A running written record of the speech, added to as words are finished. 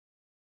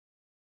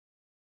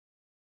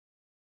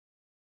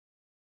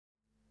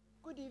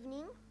Good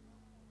evening.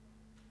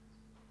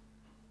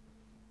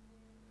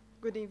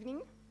 Good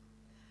evening.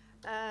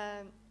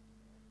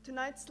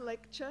 Tonight's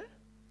lecturer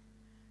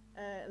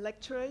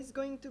is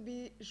going to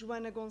be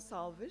Joana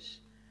Gonclaves,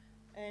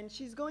 and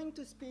she's going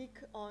to speak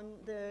on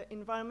the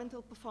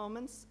environmental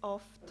performance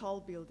of tall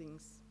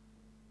buildings.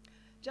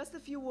 Just a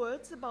few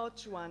words about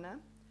Joana.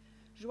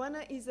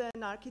 Joana is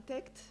an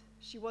architect.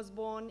 She was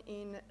born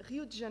in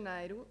Rio de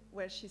Janeiro,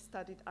 where she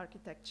studied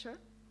architecture.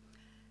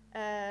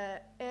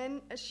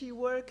 And she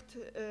worked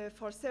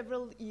for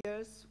several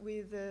years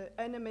with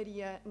Ana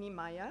Maria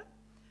Niemeyer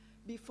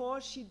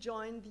before she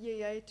joined the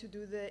EAA to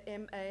do the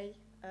MA,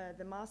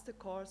 the master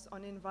course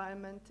on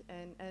environment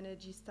and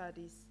energy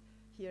studies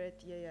here at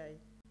the EAA.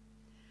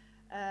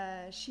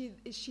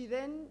 She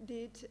then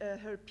did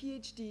her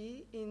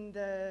PhD in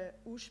the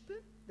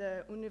USP,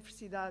 the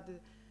Universidade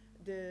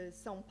de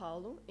São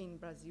Paulo in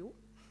Brazil.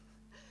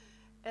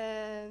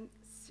 And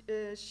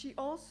she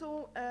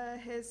also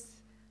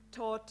has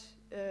taught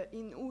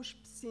in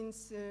USP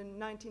since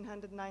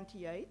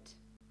 1998.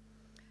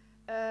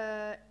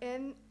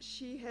 And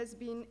she has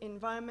been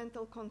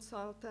environmental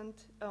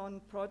consultant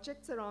on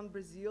projects around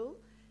Brazil,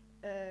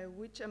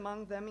 which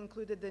among them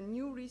included the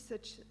new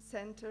research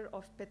center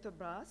of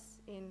Petrobras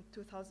in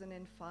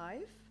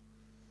 2005.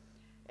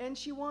 And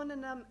she won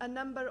a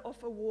number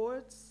of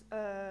awards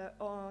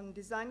on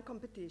design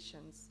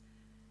competitions.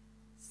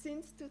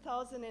 Since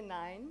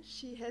 2009,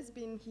 she has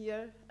been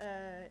here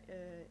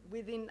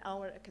within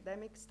our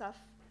academic staff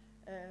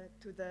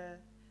to the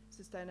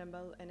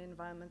Sustainable and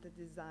Environmental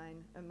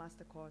Design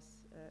Master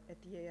Course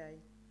at the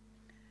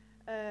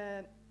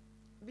EAA.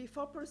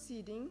 Before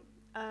proceeding,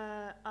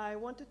 I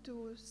wanted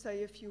to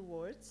say a few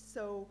words.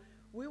 So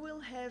we will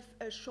have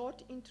a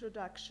short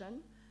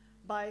introduction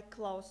by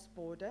Klaus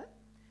Bode.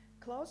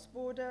 Klaus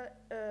Bode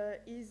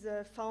is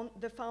the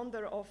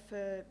founder of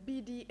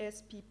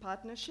BDSP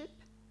Partnership,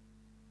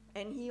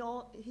 and he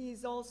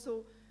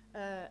also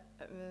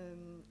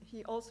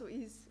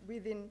is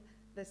within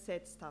the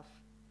SET staff.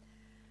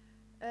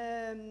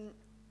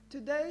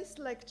 Today's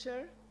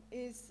lecture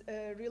is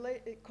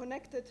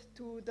connected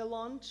to the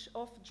launch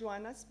of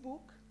Joana's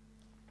book,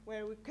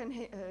 where we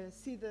can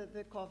see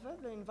the cover,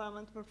 the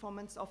environmental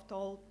performance of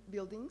tall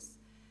buildings,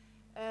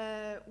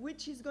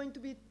 which is going to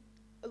be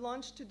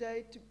launched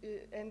today,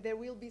 and there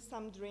will be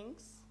some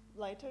drinks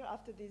later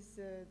after this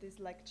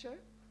lecture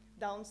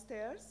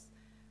downstairs,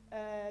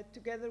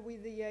 together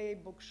with the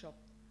EAA bookshop.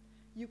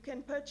 You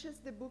can purchase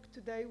the book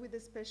today with a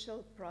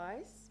special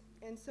price,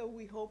 and so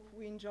we hope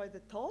we enjoy the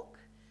talk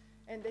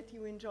and that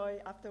you enjoy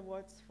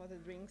afterwards for the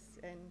drinks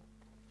and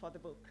for the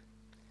book.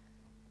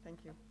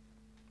 Thank you.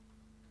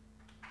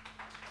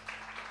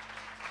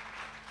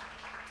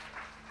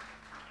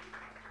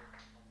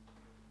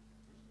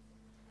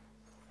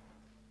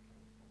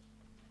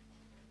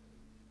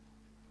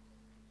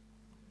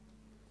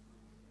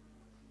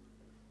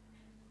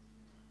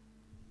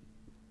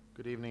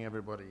 Good evening,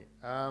 everybody.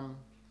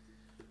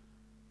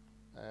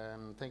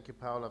 Thank you,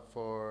 Paula,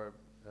 for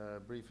a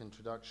brief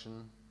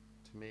introduction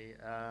to me.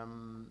 I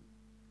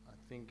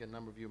think a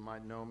number of you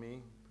might know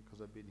me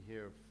because I've been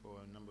here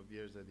for a number of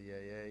years at the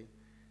AA,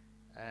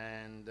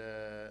 and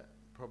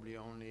probably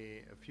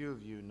only a few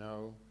of you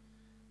know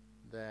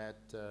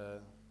that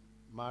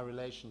my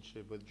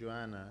relationship with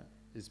Joana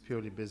is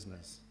purely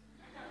business.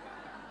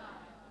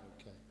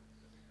 Okay.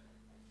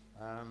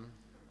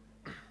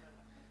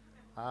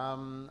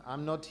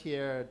 I'm not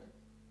here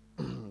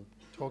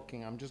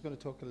talking. I'm just going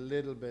to talk a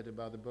little bit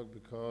about the book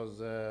because,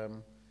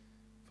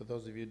 for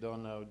those of you who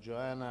don't know,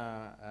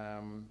 Joana,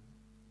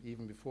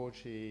 even before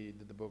she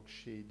did the book,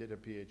 she did a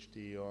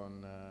PhD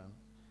on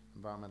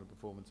environmental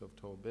performance of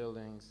tall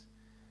buildings.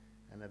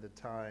 And at the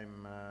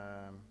time,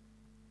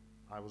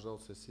 I was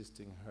also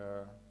assisting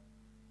her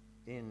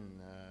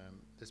in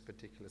this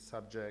particular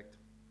subject.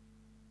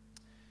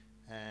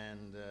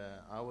 And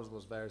I always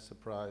was very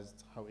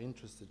surprised how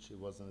interested she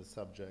was in the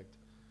subject,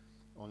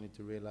 only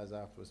to realize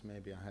afterwards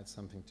maybe I had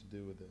something to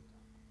do with it,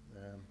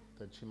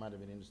 that she might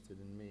have been interested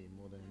in me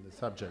more than in the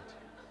subject.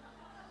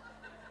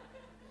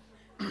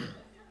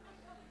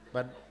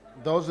 But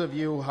those of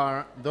you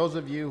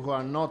who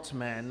are not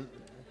men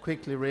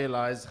quickly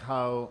realize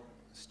how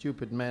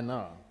stupid men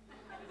are.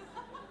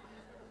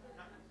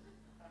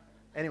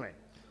 Anyway,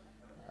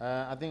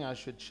 I think I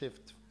should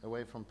shift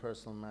away from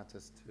personal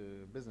matters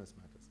to business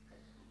matters.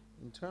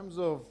 In terms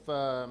of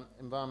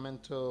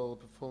environmental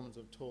performance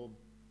of tall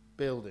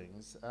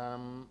buildings,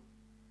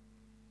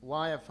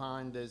 why I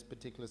find this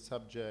particular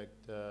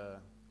subject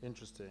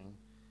interesting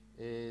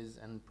is,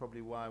 and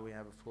probably why we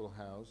have a full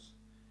house,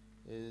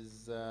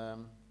 is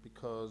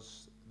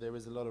because there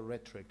is a lot of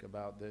rhetoric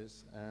about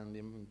this, and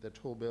the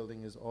tall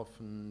building is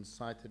often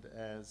cited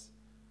as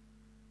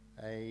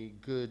a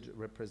good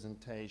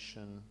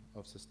representation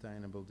of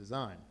sustainable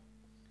design,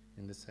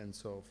 in the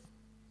sense of,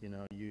 you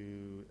know,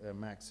 you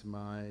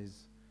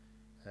maximize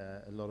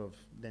a lot of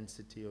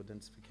density or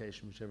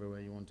densification, whichever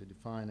way you want to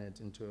define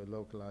it, into a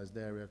localized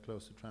area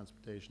close to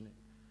transportation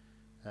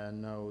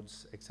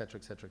nodes, etc.,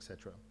 etc.,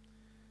 etc.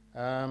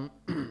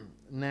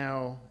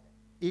 Now,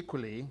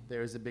 Equally,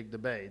 there is a big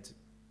debate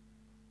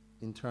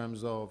in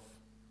terms of,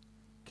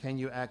 can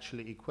you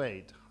actually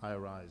equate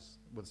high-rise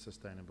with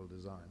sustainable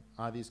design?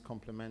 Are these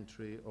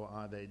complementary or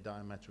are they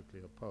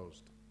diametrically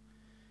opposed?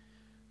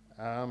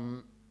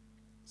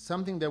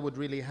 Something that would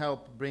really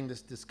help bring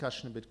this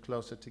discussion a bit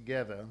closer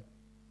together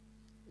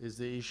is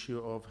the issue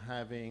of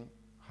having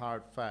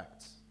hard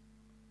facts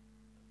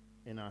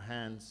in our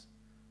hands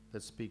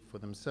that speak for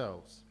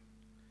themselves.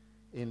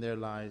 In there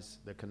lies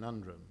the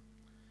conundrum,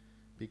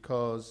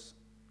 because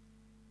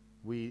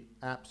we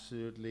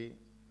absolutely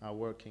are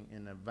working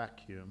in a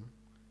vacuum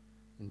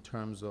in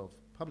terms of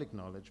public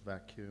knowledge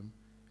vacuum,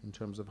 in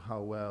terms of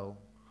how well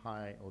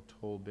high or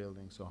tall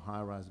buildings or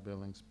high-rise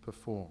buildings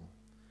perform.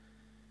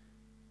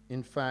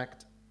 In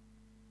fact,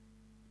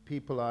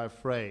 people are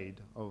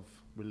afraid of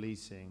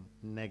releasing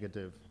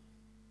negative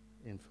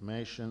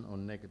information or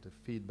negative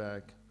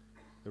feedback.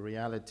 The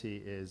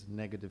reality is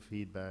negative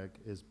feedback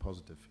is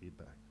positive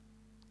feedback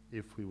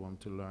if we want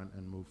to learn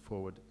and move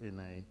forward in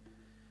a,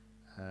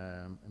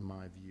 in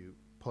my view,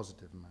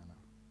 positive manner.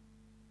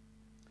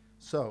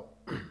 So,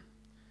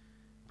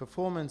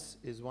 performance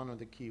is one of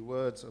the key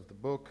words of the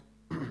book,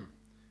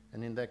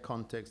 and in that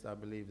context, I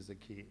believe is a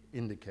key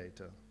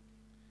indicator.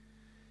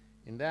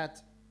 In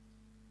that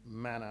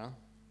manner,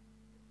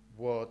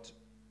 what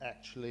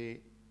actually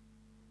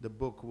the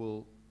book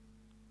will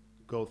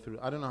go through.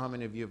 I don't know how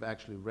many of you have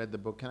actually read the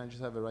book. Can I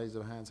just have a raise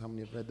of hands? How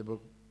many have read the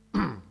book?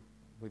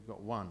 We've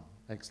got one.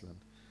 Excellent.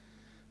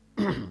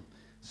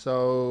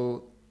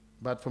 So,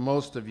 but for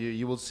most of you,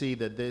 you will see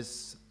that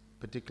this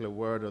particular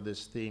word or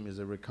this theme is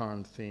a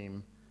recurrent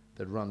theme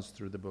that runs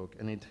through the book,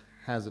 and it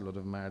has a lot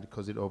of merit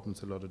because it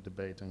opens a lot of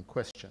debate and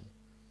question.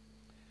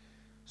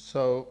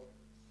 So,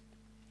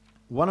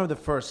 one of the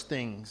first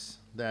things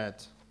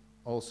that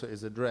also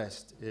is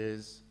addressed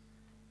is,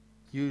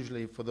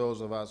 usually for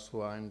those of us who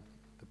are in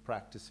the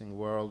practicing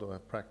world or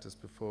have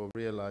practiced before,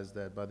 realize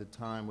that by the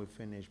time we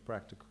finish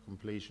practical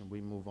completion,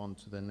 we move on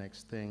to the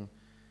next thing,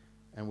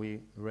 and we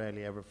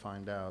rarely ever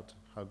find out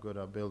how good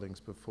our buildings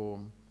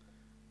perform.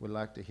 We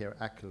like to hear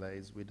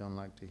accolades, we don't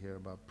like to hear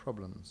about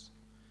problems.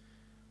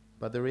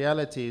 But the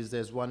reality is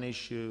there's one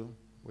issue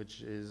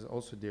which is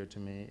also dear to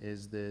me,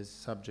 is this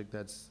subject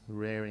that's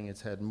rearing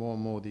its head more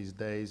and more these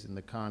days in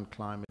the current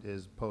climate,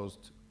 is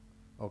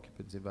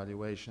post-occupancy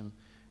valuation.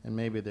 And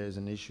maybe there's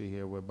an issue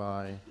here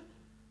whereby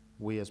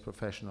we as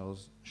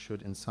professionals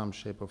should in some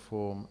shape or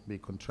form be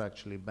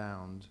contractually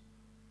bound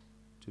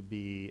to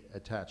be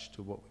attached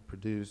to what we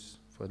produce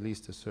for at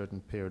least a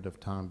certain period of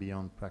time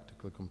beyond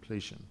practical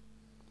completion.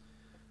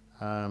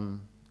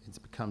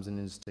 It becomes an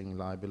interesting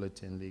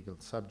liability and legal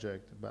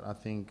subject, but I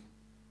think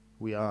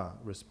we are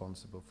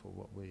responsible for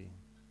what we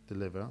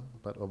deliver,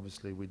 but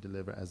obviously we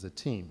deliver as a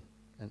team,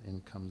 and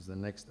in comes the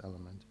next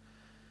element.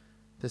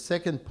 The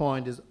second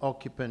point is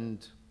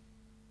occupant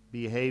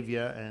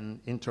behavior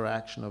and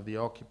interaction of the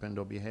occupant,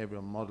 or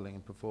behavioral modeling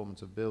and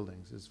performance of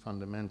buildings is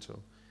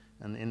fundamental.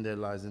 And in there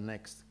lies the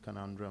next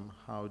conundrum: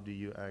 how do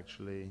you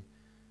actually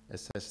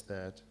assess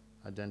that,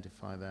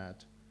 identify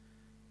that,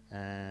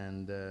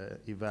 and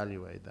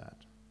evaluate that?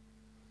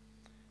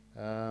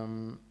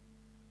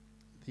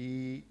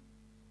 The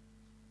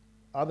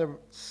other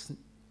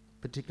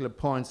particular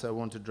points I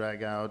want to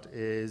drag out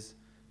is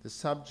the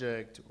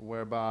subject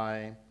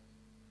whereby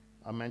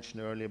I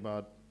mentioned earlier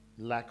about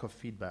lack of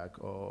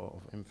feedback or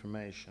of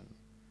information.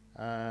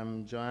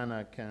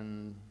 Joanna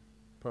can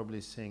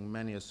probably sing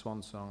many a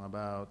swan song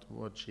about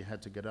what she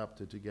had to get up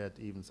to get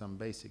even some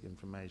basic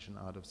information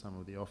out of some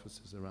of the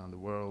offices around the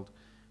world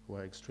who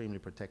are extremely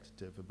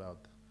protective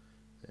about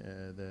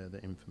the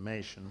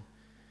information.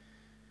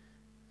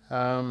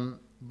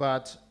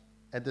 But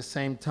at the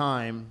same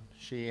time,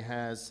 she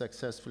has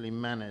successfully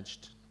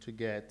managed to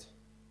get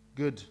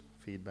good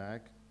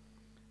feedback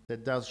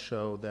that does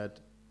show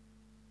that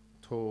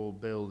tall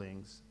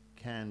buildings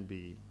can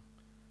be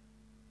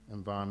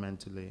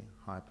environmentally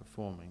high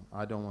performing.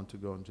 I don't want to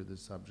go into the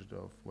subject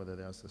of whether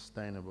they are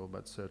sustainable,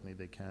 but certainly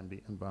they can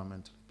be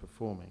environmentally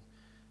performing.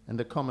 And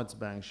the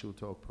Commerzbank, she'll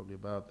talk probably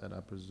about that, I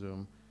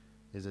presume,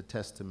 is a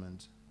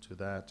testament to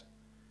that.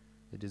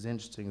 It is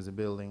interesting as a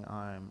building,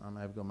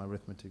 I've got my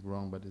arithmetic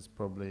wrong, but it's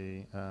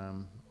probably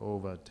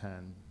over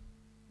 10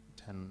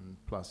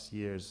 plus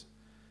years,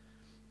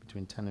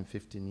 between 10 and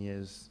 15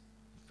 years,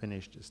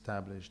 finished,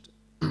 established,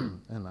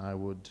 and I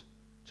would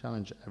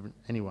challenge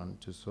anyone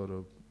to sort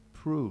of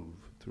prove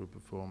through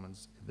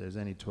performance if there's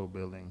any tall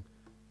building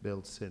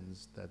built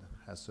since that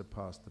has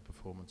surpassed the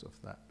performance of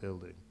that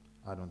building.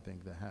 I don't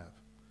think they have.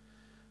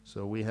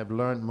 So we have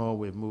learned more,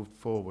 we've moved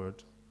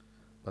forward,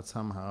 but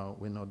somehow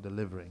we're not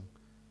delivering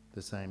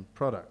the same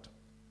product,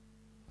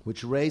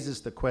 which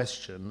raises the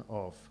question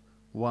of,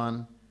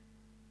 one,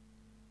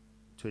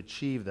 to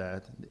achieve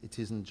that, it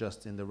isn't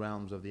just in the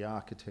realms of the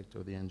architect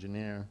or the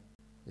engineer,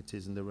 it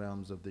is in the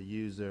realms of the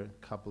user,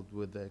 coupled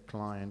with the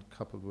client,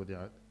 coupled with the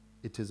art.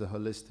 It is a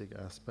holistic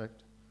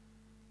aspect,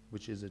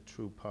 which is a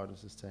true part of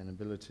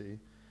sustainability.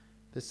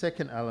 The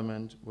second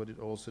element, what it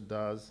also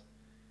does,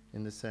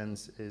 in the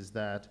sense, is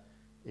that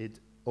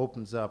it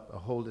opens up a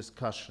whole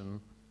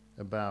discussion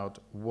about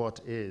what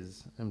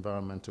is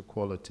environmental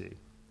quality,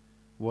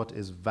 what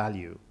is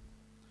value.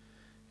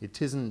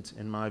 It isn't,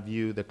 in my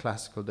view, the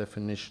classical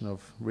definition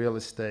of real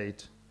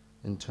estate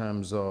in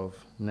terms of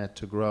net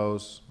to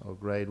gross or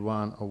grade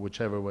 1 or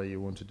whichever way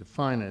you want to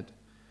define it,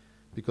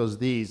 because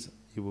these,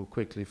 you will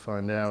quickly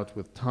find out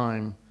with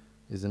time,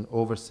 is an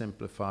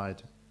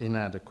oversimplified,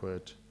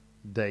 inadequate,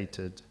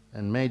 dated,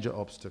 and major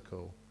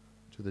obstacle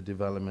to the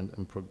development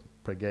and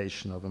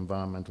propagation of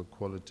environmental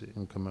quality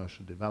in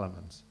commercial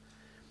developments.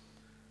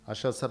 I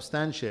shall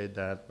substantiate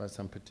that by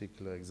some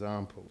particular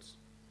examples.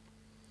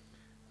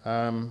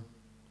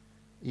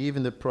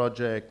 Even the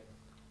project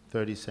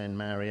 30 St.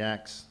 Mary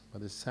Axe, by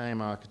the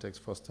same architects,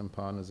 Foster &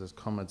 Partners, as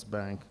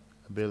Commerzbank,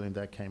 a building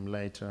that came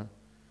later,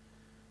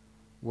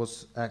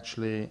 was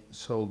actually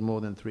sold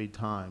more than 3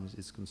 times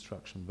its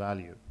construction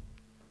value.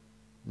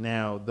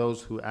 Now,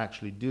 those who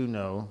actually do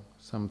know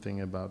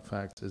something about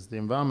facts is the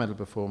environmental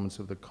performance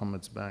of the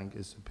Commerzbank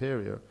is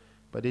superior,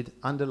 but it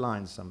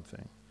underlines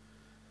something.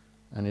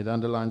 And it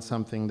underlines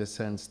something in the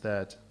sense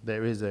that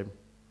there is a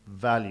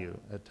value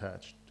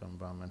attached to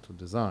environmental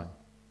design.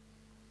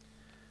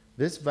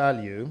 This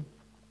value,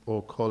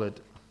 or call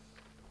it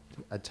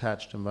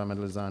attached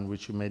environmental design,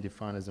 which you may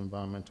define as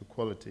environmental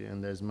quality,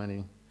 and there's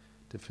many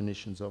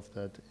definitions of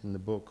that in the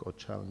book or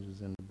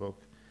challenges in the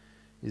book,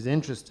 is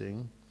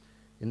interesting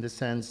in the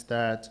sense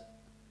that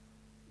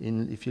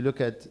if you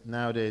look at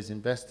nowadays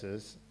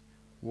investors,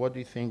 what do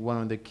you think one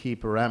of the key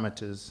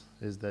parameters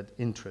is that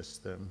interests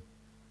them?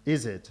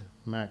 Is it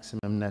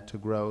maximum net to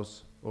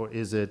gross, or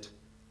is it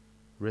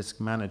risk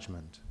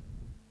management?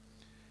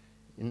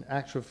 In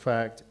actual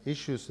fact,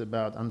 issues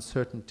about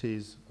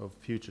uncertainties of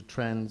future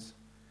trends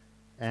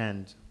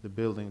and the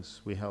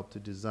buildings we help to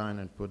design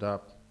and put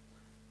up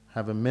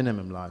have a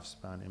minimum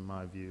lifespan, in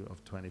my view,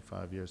 of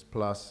 25 years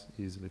plus,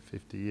 easily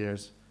 50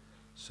 years.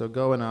 So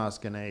go and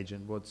ask an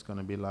agent what's going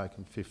to be like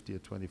in 50 or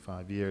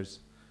 25 years,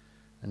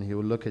 and he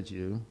will look at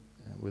you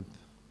with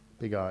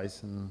big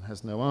eyes and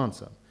has no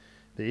answer.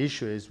 The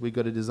issue is we've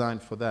got to design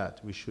for that.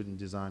 We shouldn't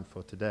design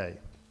for today.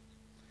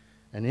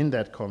 And in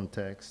that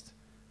context,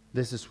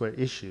 this is where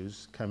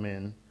issues come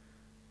in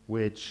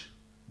which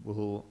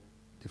will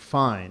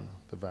define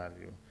the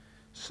value.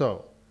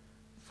 So,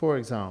 for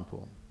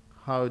example,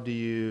 how do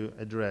you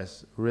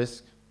address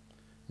risk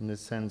in the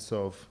sense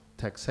of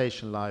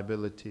taxation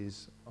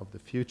liabilities of the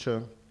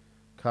future?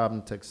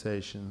 Carbon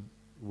taxation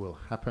will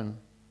happen.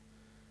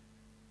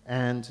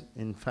 And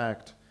in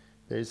fact,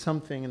 there is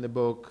something in the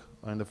book,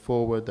 in the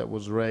foreword, that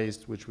was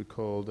raised, which we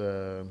called,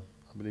 I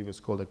believe it's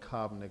called a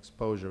carbon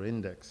exposure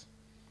index.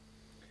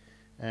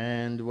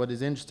 And what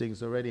is interesting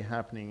is already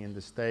happening in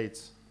the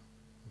States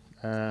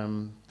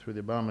through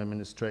the Obama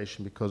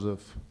administration, because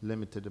of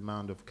limited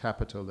amount of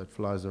capital that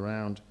flies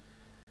around,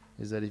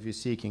 is that if you're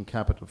seeking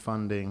capital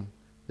funding,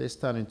 they're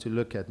starting to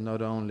look at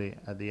not only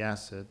at the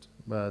asset,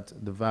 but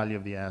the value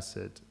of the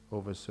asset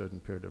over a certain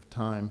period of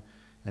time,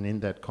 and in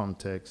that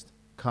context,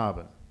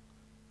 carbon.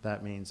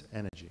 That means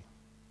energy.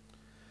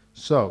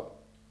 So,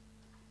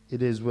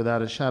 it is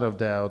without a shadow of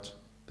doubt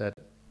that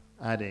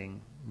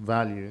adding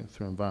value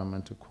through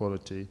environmental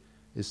quality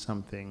is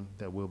something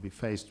that we'll be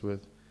faced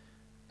with,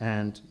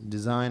 and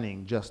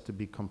designing just to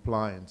be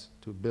compliant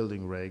to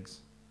building regs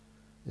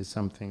is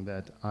something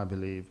that I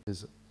believe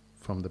is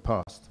from the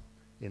past,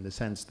 in the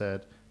sense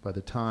that by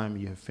the time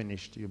you have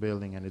finished your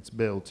building and it's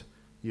built,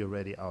 you're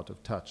already out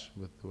of touch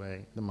with the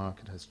way the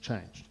market has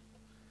changed.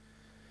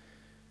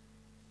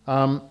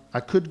 I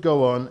could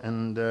go on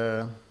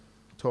and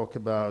talk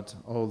about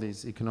all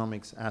these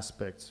economics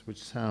aspects,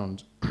 which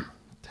sound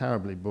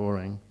terribly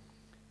boring,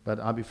 but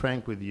I'll be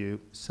frank with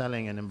you,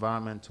 selling an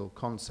environmental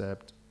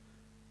concept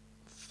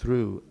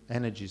through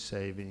energy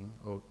saving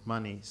or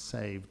money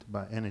saved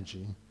by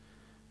energy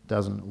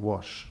doesn't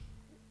wash.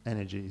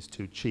 Energy is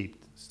too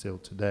cheap still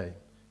today.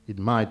 It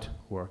might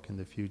work in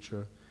the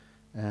future,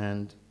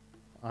 and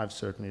I've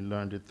certainly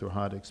learned it through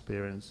hard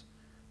experience.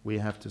 We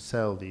have to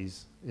sell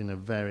these in a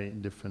very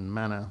different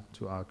manner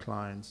to our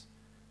clients.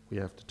 We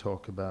have to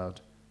talk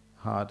about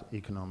hard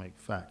economic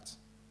facts,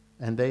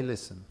 and they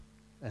listen,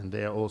 and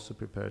they are also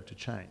prepared to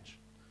change.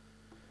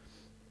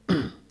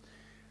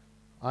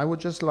 I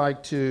would just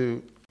like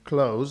to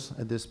close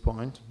at this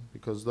point,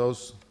 because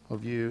those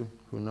of you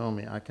who know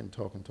me, I can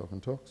talk and talk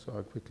and talk, so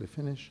I'll quickly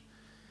finish.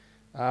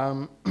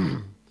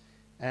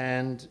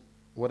 And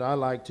what I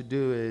like to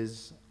do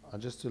is, I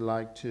just would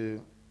like to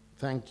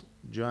thank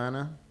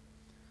Joana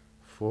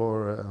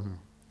for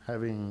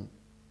having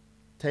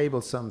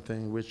tabled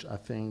something which I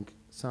think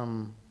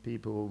some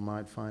people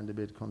might find a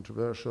bit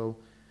controversial.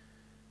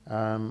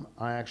 I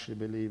actually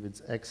believe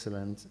it's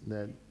excellent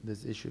that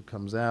this issue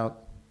comes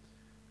out.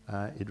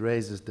 It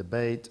raises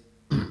debate,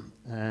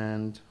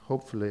 and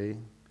hopefully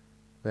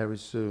very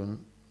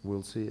soon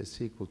we'll see a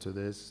sequel to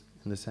this,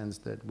 in the sense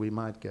that we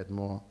might get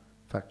more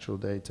factual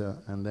data,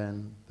 and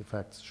then the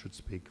facts should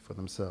speak for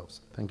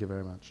themselves. Thank you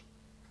very much.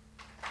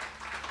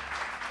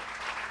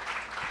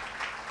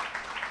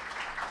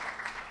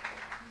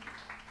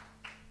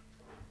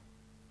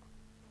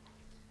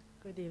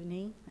 Good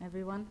evening,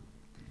 everyone.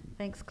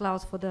 Thanks,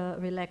 Klaus, for the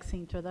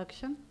relaxing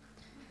introduction.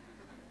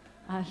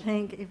 I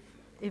think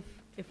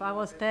if I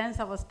was tense,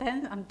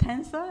 I'm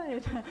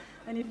tenser.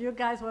 And if you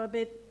guys were a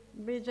bit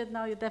rigid,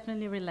 now you're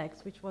definitely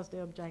relaxed, which was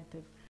the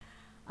objective.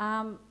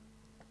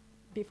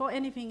 Before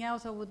anything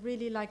else, I would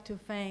really like to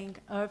thank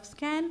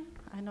EarthScan,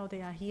 I know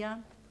they are here,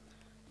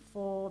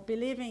 for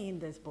believing in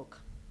this book.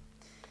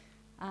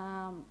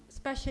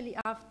 Especially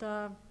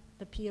after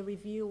the peer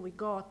review we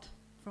got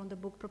from the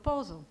book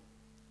proposal,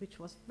 which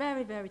was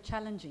very, very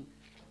challenging.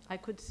 I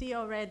could see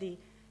already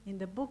in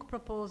the book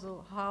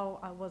proposal how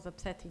I was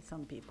upsetting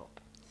some people.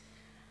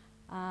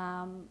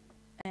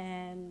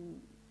 And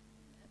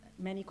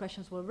many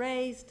questions were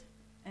raised,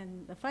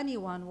 and the funny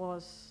one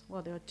was,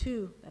 well, there are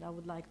two that I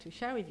would like to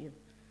share with you.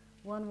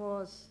 One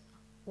was,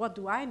 what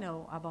do I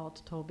know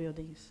about tall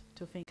buildings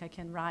to think I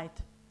can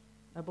write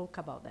a book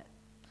about that?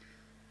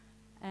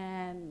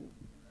 And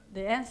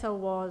the answer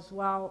was,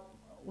 well,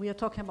 we are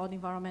talking about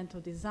environmental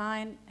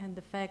design, and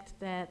the fact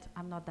that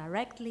I'm not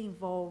directly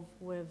involved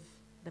with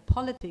the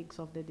politics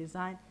of the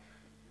design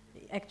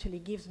actually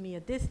gives me a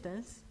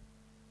distance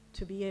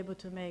to be able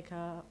to make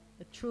a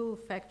true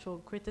factual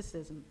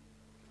criticism,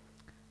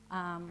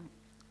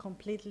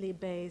 completely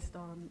based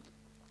on,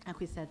 like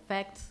we said,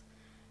 facts,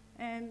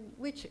 and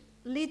which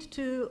lead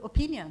to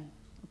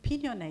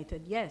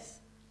opinionated, yes,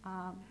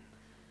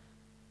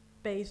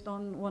 based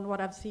on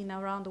what I've seen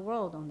around the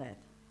world on that.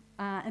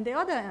 And the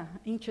other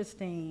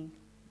interesting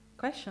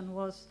question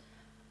was,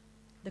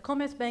 the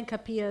Commerzbank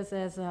appears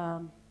as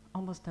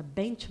almost a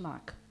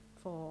benchmark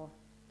for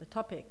the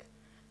topic.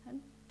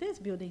 And this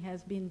building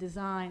has been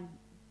designed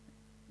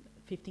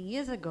 15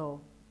 years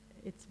ago.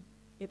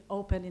 It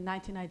opened in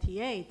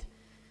 1998.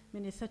 I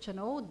mean, it's such an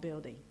old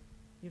building.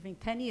 You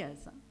think 10 years,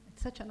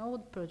 it's such an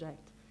old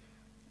project.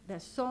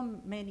 There's so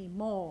many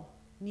more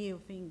new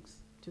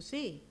things to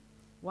see.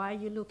 Why are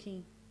you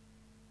looking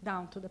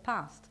down to the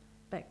past,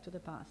 back to the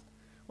past?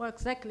 Well,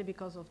 exactly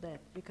because of that,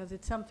 because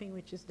it's something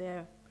which is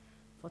there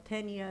for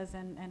 10 years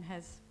and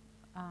has,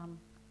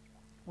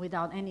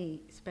 without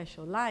any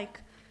special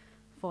like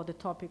for the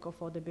topic or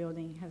for the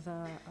building, has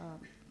a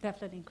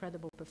definitely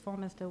incredible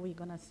performance that we're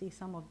gonna see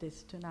some of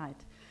this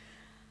tonight.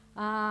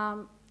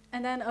 And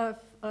then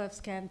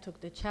EarthScan took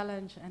the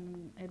challenge,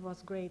 and it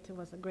was great. It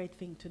was a great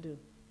thing to do.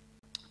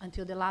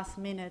 Until the last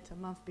minute, a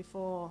month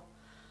before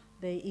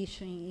the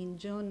issuing in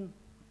June,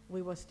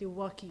 we were still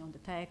working on the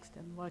text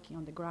and working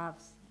on the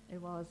graphs.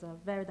 It was a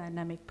very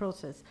dynamic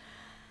process.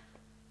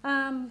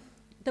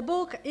 The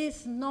book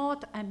is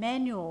not a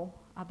manual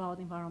about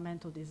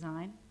environmental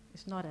design.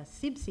 It's not a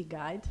CIBSI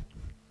guide.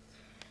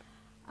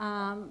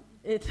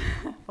 It's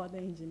for the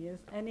engineers.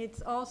 And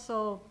it's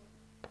also,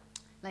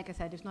 like I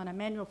said, it's not a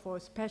manual for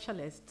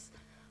specialists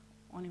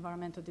on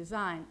environmental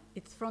design.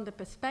 It's from the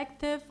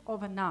perspective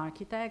of an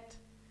architect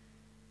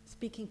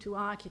speaking to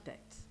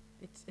architects.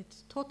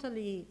 It's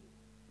totally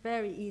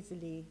very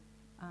easily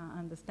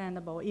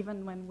understandable,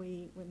 even when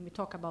we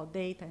talk about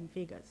data and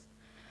figures.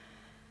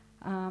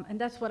 And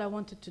that's what I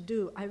wanted to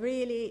do.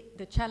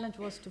 The challenge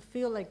was to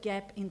fill a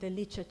gap in the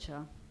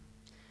literature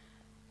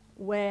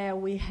where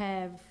we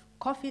have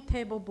coffee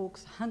table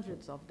books,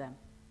 hundreds of them.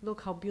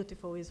 Look how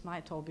beautiful is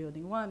my tall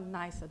building. One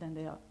nicer than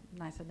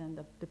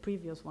the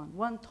previous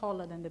one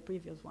taller than the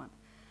previous one.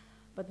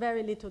 But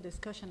very little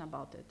discussion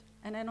about it.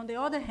 And then on the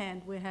other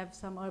hand, we have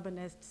some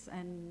urbanists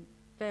and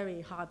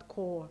very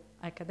hardcore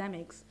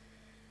academics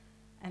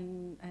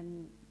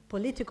and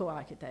political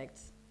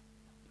architects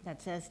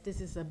that says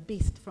this is a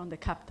beast from the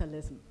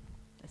capitalism.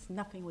 There's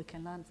nothing we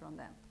can learn from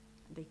them.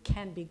 They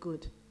can be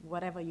good,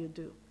 whatever you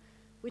do,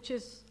 which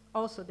is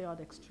also the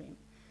other extreme.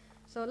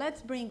 So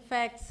let's bring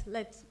facts,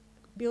 let's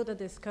build a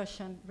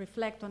discussion,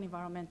 reflect on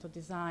environmental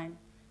design,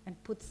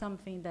 and put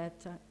something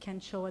that can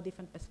show a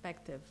different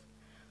perspective.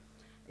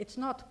 It's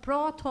not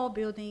pro-tall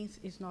buildings,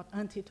 it's not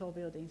anti-tall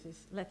buildings,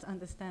 it's let's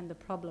understand the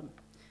problem,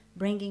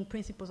 bringing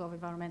principles of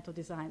environmental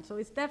design. So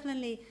it's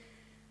definitely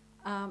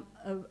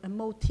a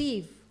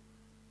motif,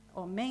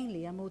 or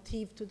mainly a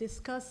motif, to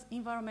discuss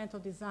environmental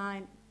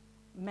design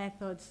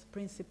methods,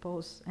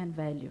 principles, and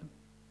value.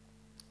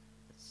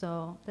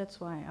 So that's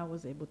why I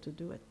was able to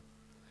do it.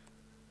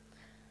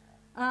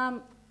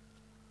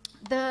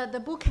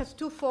 The book has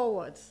two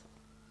forewords.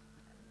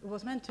 It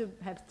was meant to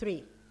have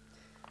three.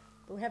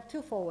 But we have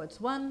two forewords.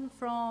 One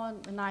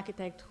from an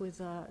architect who is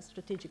a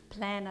strategic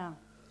planner,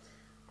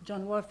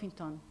 John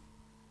Worthington.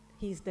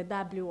 He's the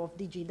W of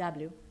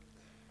DGW.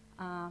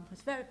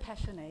 He's very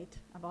passionate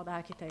about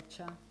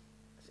architecture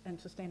and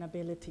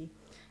sustainability,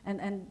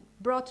 and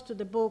brought to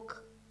the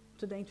book,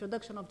 to the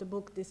introduction of the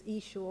book, this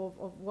issue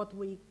of what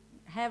we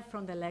have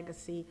from the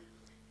legacy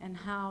and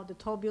how the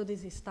tall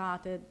buildings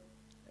started,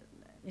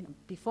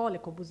 before Le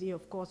Corbusier,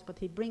 of course, but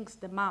he brings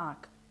the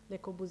mark, Le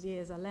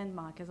Corbusier, as a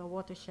landmark, as a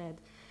watershed,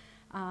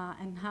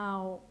 and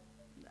how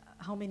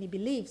many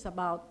beliefs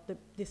about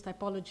this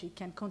typology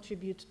can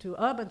contribute to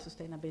urban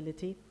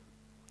sustainability,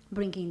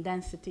 bringing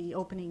density,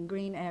 opening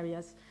green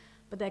areas,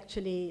 but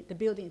actually the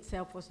building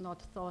itself was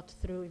not thought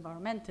through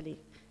environmentally.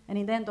 And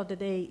in the end of the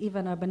day,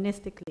 even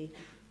urbanistically,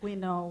 we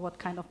know what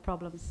kind of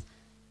problems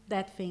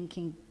that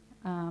thinking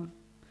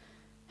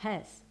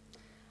has.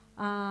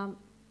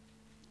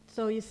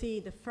 So you see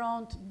the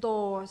front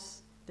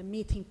doors, the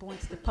meeting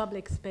points, the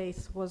public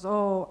space was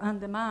all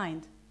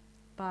undermined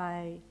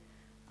by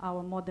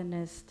our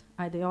modernist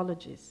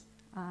ideologies,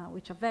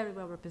 which are very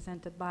well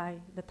represented by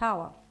the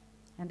tower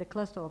and the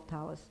cluster of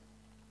towers.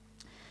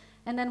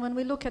 And then when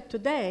we look at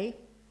today,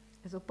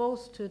 as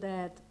opposed to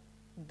that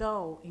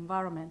dull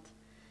environment,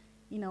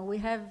 you know, we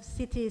have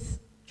cities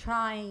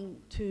trying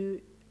to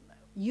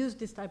use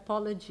this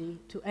typology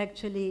to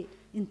actually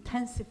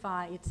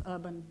intensify its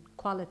urban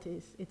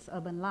qualities, its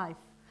urban life.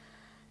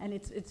 And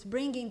it's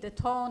bringing the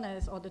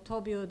tallness or the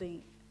tall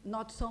building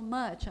not so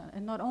much,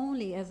 and not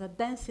only as a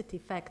density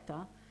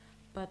factor,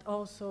 but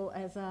also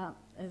as an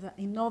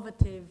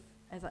innovative,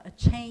 as a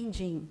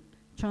changing,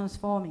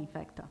 transforming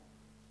factor.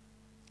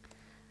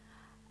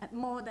 And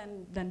more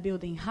than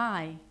building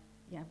high,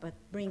 yeah, but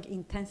bring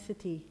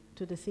intensity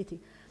to the city.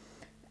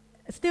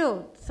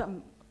 Still,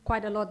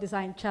 quite a lot of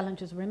design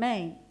challenges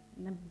remain.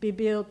 Be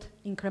built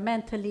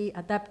incrementally,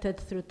 adapted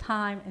through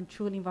time, and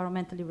truly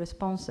environmentally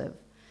responsive.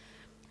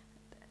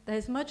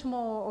 There's much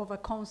more of a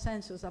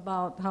consensus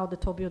about how the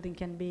tall building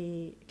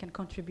can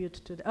contribute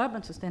to the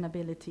urban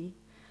sustainability,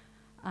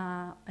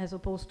 as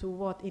opposed to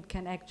what it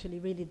can actually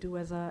really do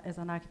as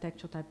an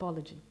architectural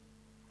typology.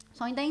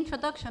 So in the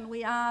introduction,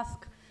 we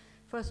ask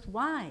first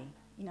why,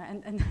 you know,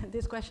 and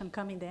this question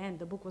come in the end.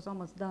 The book was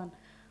almost done.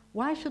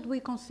 Why should we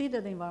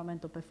consider the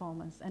environmental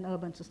performance and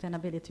urban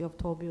sustainability of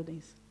tall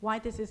buildings? Why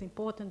this is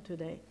important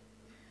today?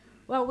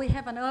 Well, we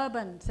have an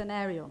urban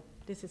scenario.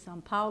 This is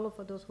São Paulo,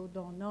 for those who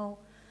don't know.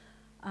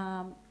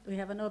 We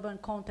have an urban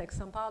context.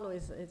 São Paulo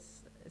is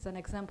an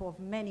example of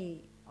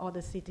many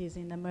other cities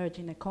in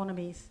emerging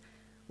economies,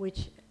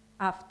 which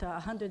after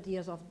 100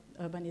 years of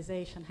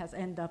urbanization has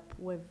ended up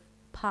with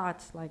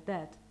parts like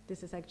that.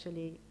 This is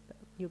actually,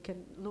 you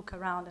can look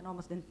around and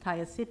almost the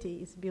entire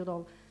city is built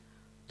of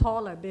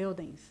taller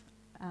buildings,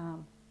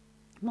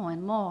 more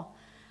and more,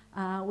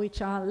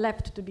 which are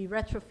left to be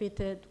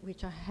retrofitted,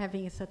 which are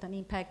having a certain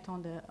impact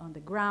on the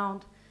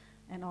ground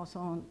and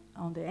also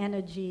on the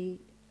energy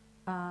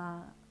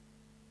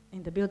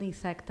in the building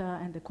sector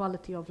and the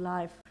quality of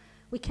life.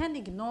 We can't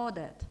ignore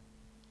that.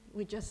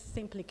 We just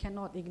simply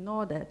cannot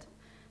ignore that.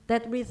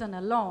 That reason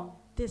alone,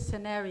 this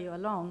scenario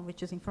alone,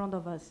 which is in front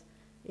of us,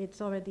 it's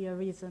already a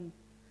reason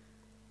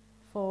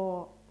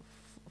for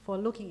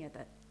looking at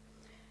it.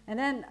 And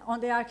then on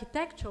the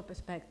architectural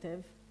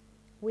perspective,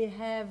 we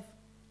have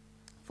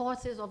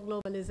forces of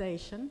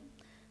globalization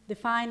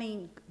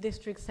defining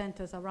district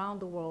centers around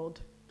the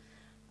world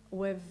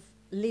with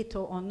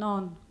little or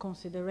none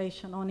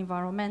consideration on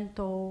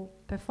environmental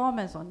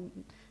performance, on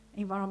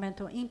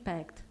environmental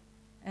impact,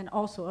 and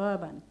also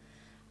urban.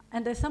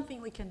 And there's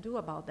something we can do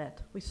about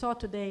that. We saw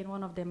today in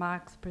one of the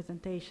Mark's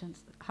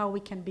presentations how we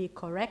can be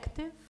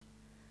corrective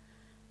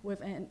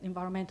with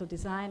environmental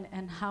design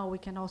and how we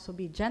can also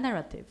be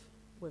generative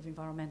with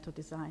environmental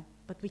design.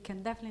 But we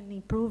can definitely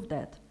improve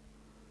that.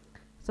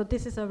 So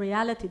this is a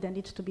reality that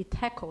needs to be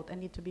tackled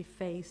and needs to be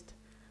faced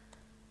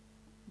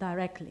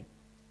directly.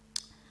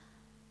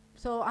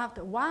 So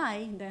after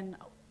why, then,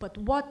 but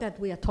what that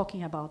we are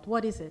talking about,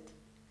 what is it?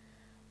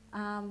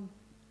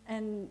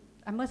 And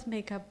I must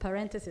make a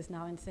parenthesis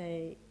now and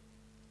say,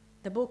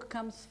 the book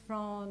comes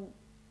from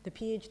the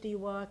PhD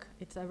work.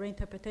 It's a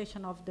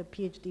reinterpretation of the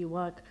PhD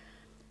work.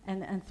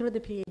 And through the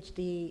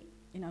PhD,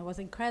 you know, it was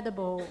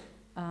incredible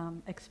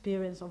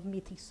experience of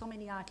meeting so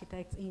many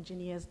architects,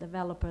 engineers,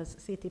 developers,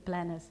 city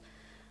planners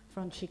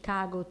from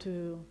Chicago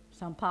to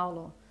São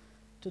Paulo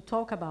to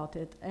talk about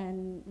it.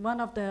 And one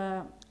of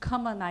the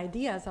common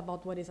ideas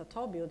about what is a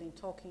tall building,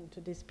 talking to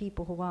these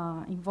people who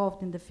are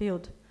involved in the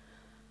field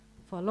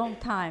for a long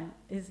time,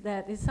 is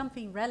that it's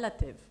something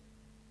relative.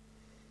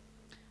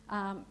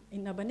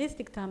 In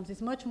urbanistic terms,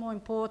 it's much more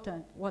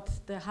important what's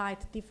the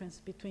height difference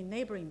between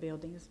neighboring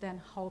buildings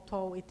than how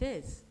tall it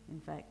is,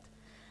 in fact.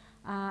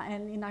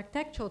 And in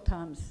architectural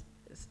terms,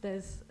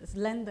 there's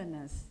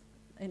slenderness,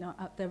 you know,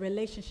 the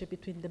relationship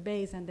between the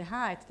base and the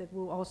height that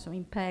will also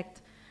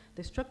impact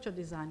the structural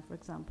design, for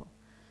example.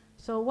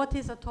 So what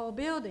is a tall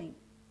building?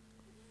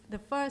 The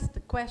first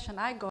question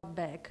I got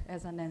back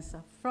as an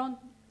answer from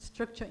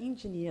structural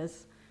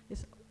engineers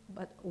is,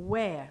 but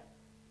where?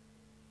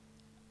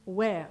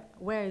 Where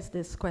is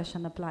this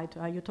question applied to?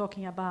 Are you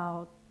talking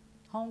about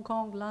Hong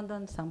Kong,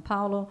 London, São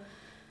Paulo?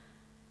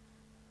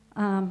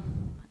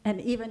 And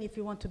even if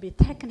you want to be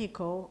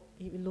technical,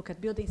 if you look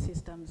at building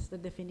systems, the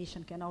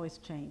definition can always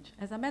change.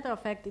 As a matter of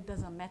fact, it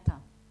doesn't matter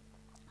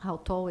how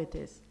tall it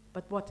is,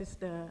 but what is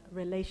the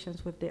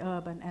relations with the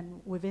urban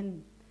and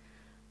within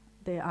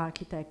the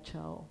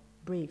architectural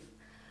brief.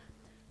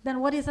 Then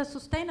what is a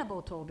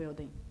sustainable tall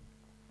building?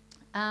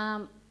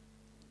 Of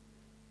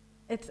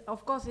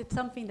course, it's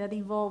something that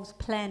involves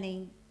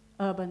planning,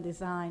 urban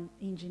design,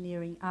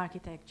 engineering,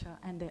 architecture,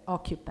 and the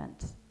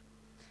occupants.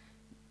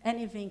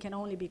 Anything can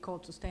only be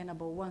called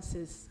sustainable once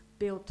it's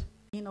built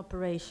in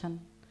operation,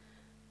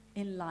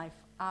 in life,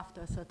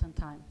 after a certain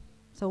time.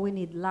 So we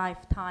need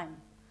lifetime.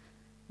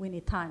 We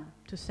need time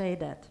to say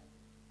that.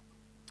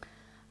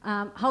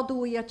 How do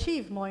we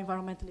achieve more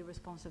environmentally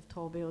responsive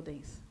tall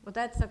buildings? Well,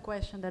 that's a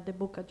question that the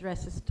book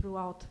addresses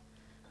throughout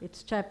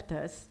its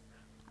chapters.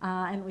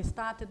 And we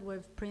started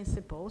with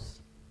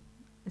principles.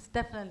 It's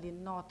definitely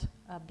not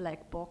a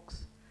black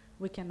box.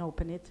 We can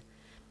open it.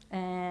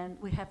 And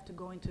we have to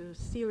go into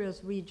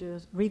serious,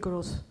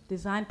 rigorous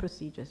design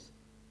procedures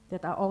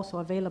that are also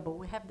available.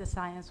 We have the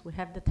science, we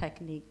have the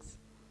techniques,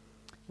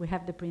 we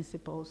have the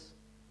principles.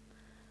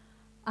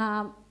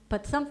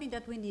 But something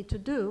that we need to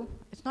do,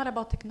 it's not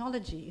about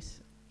technology,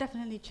 it's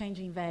definitely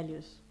changing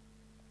values.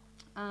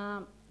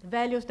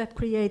 Values that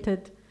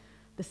created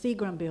the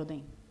Seagram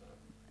building,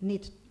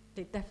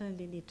 they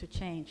definitely need to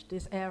change.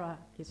 This era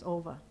is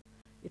over.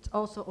 It's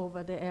also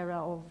over the era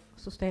of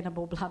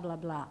sustainable blah, blah,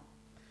 blah.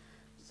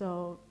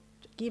 So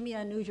give me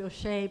an unusual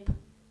shape,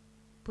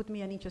 put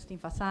me an interesting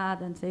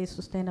facade and say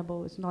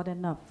sustainable is not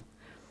enough.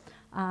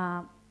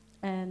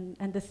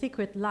 And the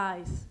secret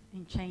lies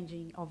in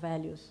changing our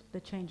values, the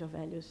change of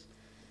values.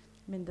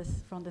 I mean,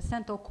 from the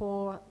central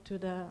core to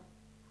the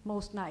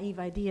most naive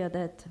idea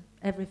that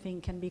everything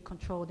can be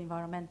controlled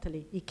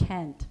environmentally. It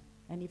can't.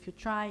 And if you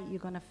try, you're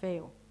going to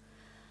fail.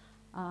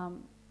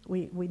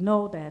 We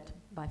know that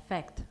by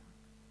fact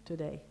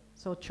today.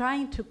 So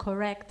trying to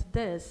correct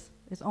this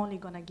is only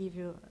going to give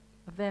you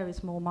a very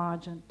small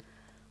margin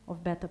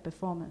of better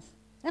performance.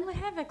 And we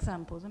have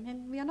examples. I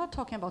mean, we are not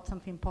talking about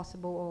something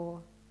impossible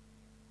or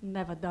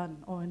never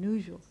done or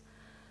unusual.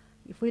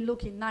 If we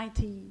look in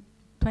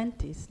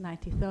 1920s,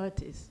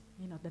 1930s,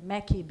 you know, the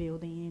Mackey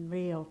building in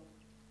Rio,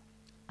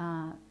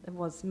 that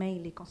was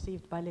mainly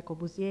conceived by Le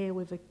Corbusier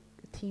with a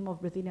team of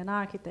Brazilian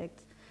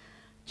architects,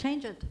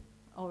 changed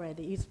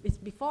already. It's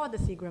before the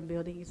Seagram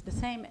building. It's the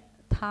same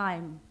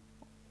time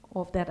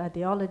of that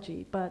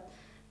ideology, but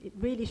it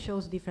really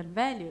shows different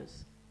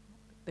values.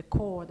 The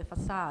core, the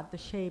facade, the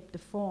shape, the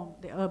form,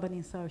 the urban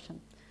insertion,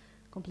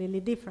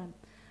 completely different.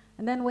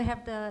 And then we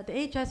have the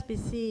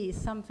HSBC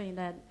is something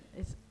that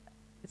is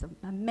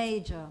a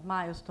major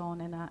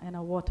milestone and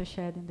a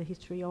watershed in the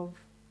history of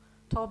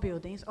tall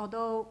buildings,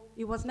 although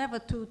it was never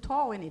too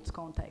tall in its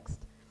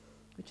context,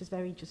 which is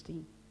very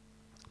interesting.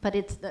 But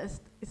it's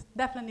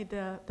definitely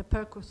the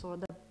precursor,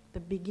 the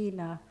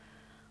beginner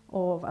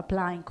of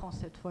applying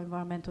concept for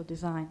environmental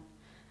design.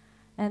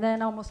 And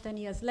then almost 10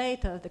 years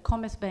later, the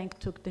Commerzbank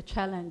took the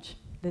challenge,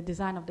 the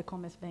design of the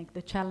Commerzbank,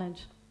 the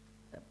challenge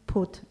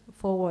put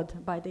forward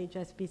by the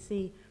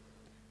HSBC,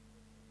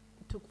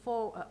 took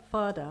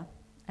further,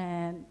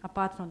 and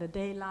apart from the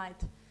daylight,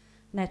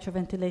 natural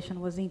ventilation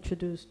was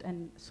introduced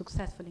and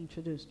successfully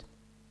introduced.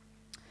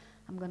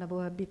 I'm going to go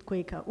a bit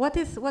quicker. What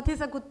is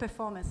a good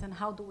performance and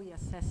how do we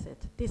assess it?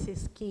 This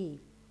is key.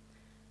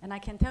 And I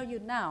can tell you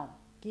now,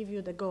 give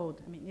you the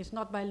gold. I mean, it's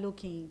not by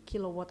looking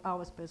kilowatt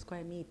hours per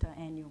square meter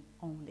annual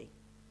only.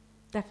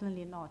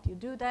 Definitely not. You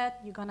do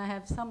that, you're going to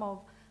have some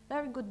of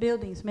very good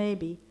buildings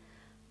maybe,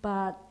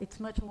 but it's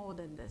much more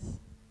than this.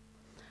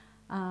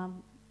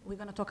 We're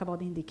going to talk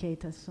about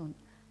indicators soon.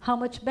 How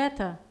much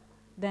better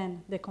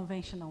than the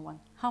conventional one?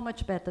 How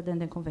much better than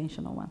the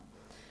conventional one?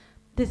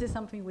 This is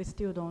something we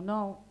still don't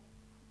know.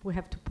 We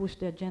have to push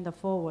the agenda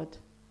forward.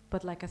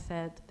 But like I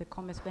said, the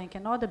Commerzbank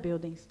and other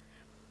buildings,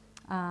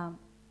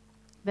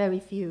 very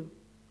few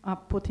are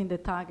putting the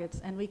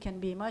targets, and we can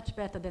be much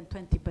better than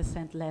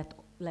 20%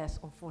 less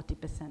or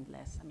 40%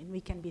 less. I mean,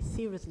 we can be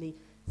seriously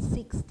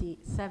 60,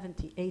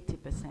 70,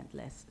 80%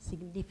 less,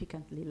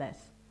 significantly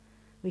less.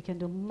 We can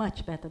do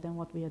much better than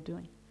what we are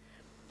doing.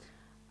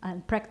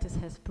 And practice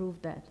has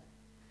proved that.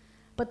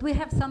 But we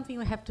have something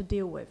we have to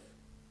deal with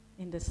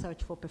in the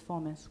search for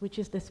performance, which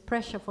is this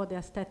pressure for the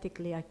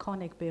aesthetically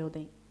iconic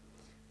building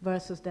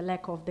versus the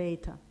lack of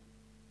data,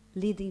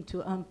 leading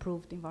to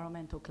unproved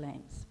environmental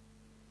claims.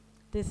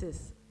 This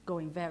is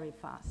going very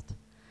fast.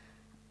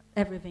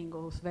 Everything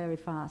goes very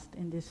fast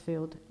in this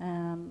field.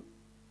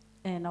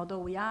 And although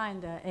we are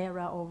in the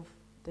era of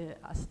the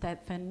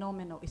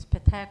phenomenal,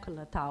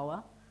 spectacular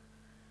tower,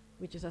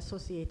 which is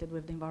associated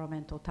with the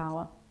environmental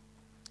tower,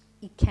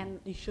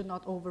 it should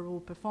not overrule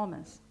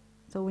performance.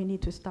 So we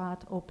need to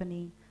start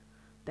opening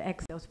the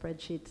Excel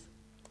spreadsheets.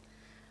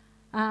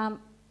 And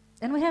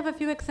we have a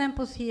few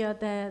examples here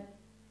that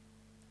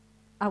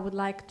I would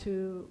like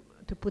to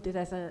put it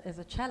as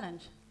a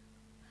challenge.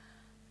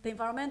 The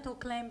environmental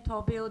claim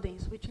tall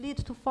buildings, which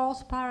leads to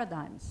false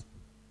paradigms.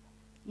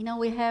 You know,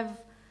 we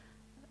have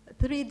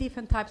 3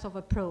 different types of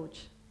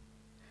approach.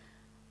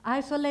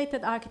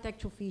 Isolated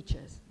architectural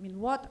features. I mean,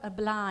 what a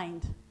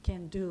blind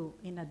can do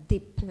in a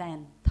deep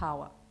plan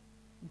tower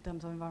in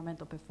terms of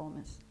environmental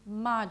performance.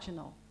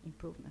 Marginal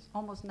improvements,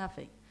 almost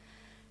nothing.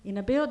 In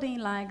a building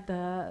like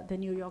the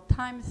New York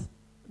Times,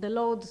 the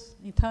loads,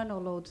 internal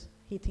loads,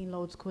 heating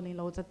loads, cooling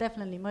loads, are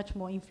definitely much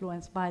more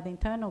influenced by the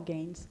internal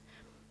gains,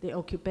 the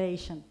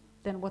occupation,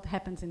 than what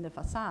happens in the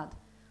facade.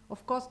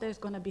 Of course, there's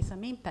going to be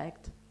some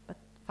impact, but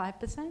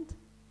 5%,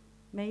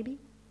 maybe,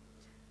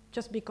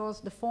 just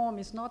because the form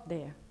is not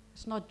there.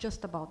 It's not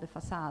just about the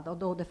facade,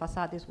 although the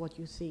facade is what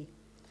you see.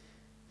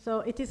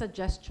 So it is a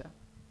gesture.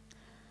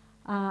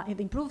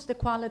 It improves the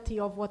quality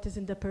of what is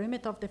in the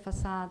perimeter of the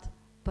facade,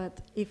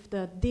 but if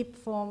the deep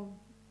form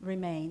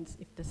remains,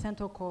 if the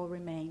central core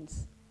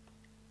remains,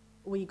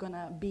 we're going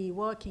to be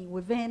working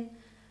within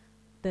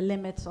the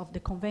limits of the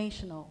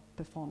conventional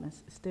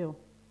performance still.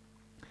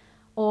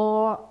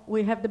 Or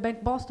we have the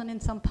Bank Boston in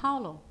Sao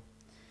Paulo,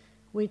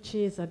 which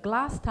is a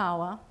glass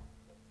tower,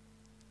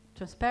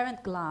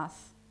 transparent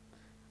glass,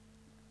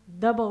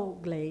 double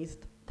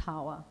glazed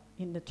tower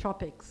in the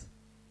tropics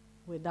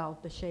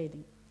without the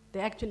shading. They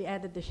actually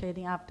added the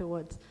shading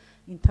afterwards,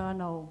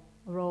 internal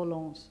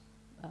roll-ons,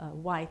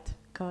 white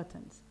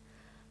curtains,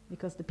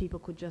 because the people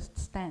could just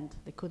stand,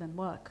 they couldn't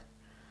work.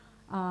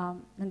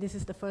 And this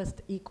is the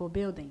first eco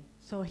building.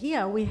 So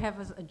here we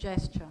have a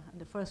gesture,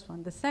 the first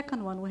one. The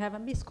second one, we have a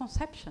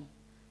misconception.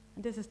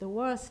 And this is the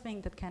worst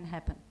thing that can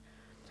happen.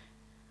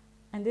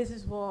 And this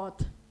is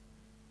what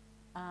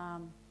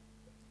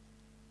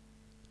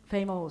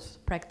famous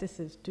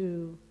practices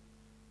do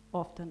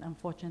often,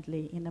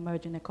 unfortunately, in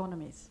emerging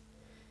economies.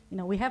 You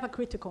know, we have a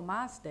critical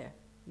mass there.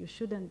 You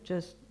shouldn't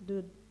just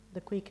do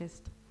the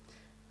quickest.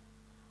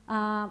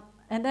 And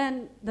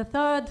then the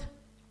third,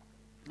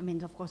 I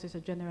mean, of course, it's a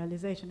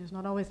generalization. It's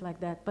not always like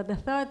that. But the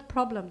third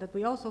problem that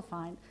we also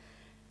find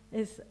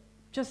is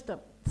just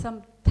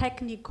some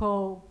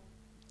technical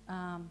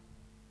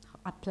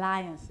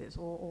appliances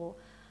or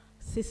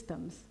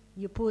systems.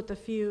 You put a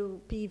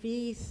few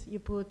PVs, you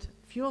put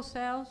fuel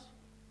cells,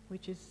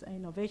 which is an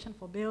innovation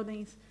for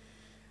buildings,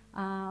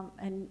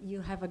 and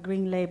you have a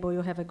green label,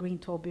 you have a green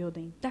tall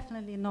building.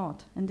 Definitely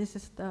not. And this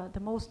is the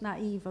most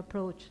naive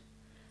approach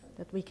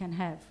that we can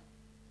have.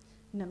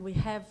 You know, we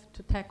have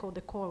to tackle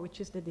the core,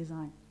 which is the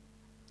design.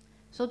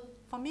 So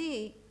for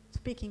me,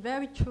 speaking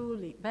very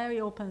truly,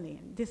 very openly,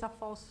 these are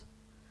false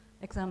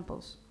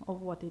examples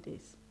of what it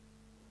is.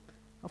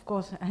 Of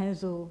course,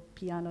 Enzo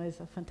Piano is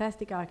a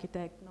fantastic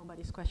architect.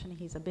 Nobody's questioning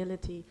his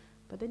ability.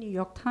 But the New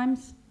York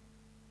Times,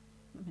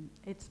 I mean,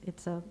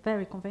 it's a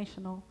very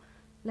conventional,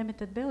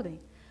 limited building.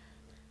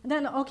 And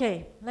then,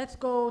 okay, let's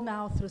go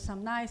now through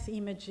some nice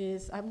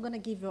images. I'm going to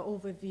give you an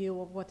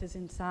overview of what is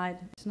inside.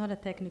 It's not a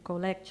technical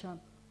lecture.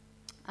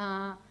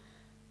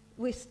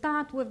 We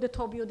start with the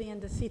tall building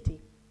and the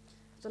city.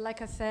 So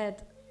like I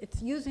said,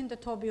 it's using the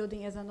tall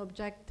building as an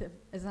objective,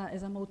 as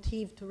a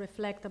motif to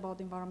reflect about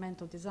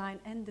environmental design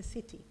and the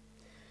city.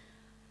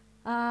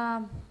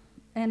 And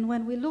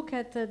when we look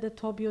at the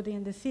tall building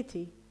in the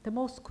city, the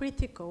most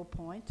critical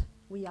point,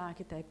 we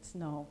architects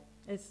know,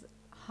 is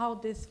how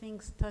these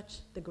things touch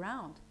the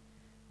ground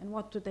and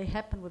what do they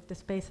happen with the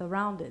space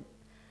around it.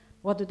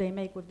 What do they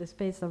make with the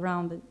space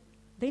around it?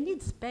 They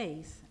need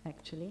space,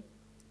 actually.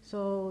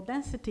 So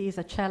density is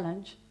a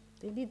challenge.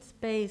 They need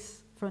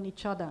space from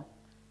each other.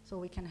 So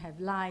we can have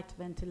light,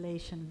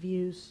 ventilation,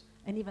 views,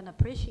 and even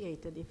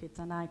appreciate it if it's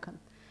an icon.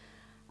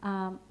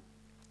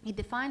 It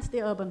defines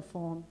the urban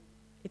form.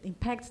 It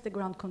impacts the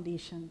ground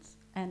conditions.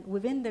 And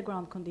within the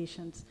ground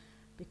conditions,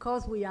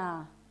 because we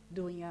are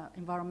doing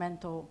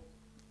environmental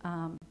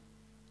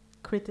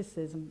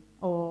criticism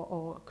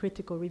or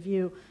critical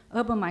review,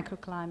 urban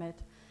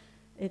microclimate,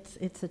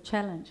 it's a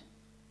challenge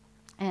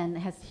and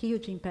has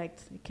huge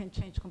impacts. It can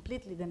change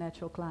completely the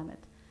natural climate,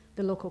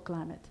 the local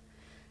climate.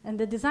 And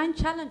the design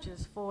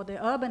challenges for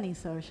the urban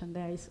insertion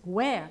there is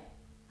where,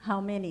 how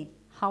many,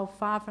 how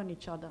far from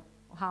each other,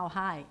 how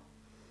high.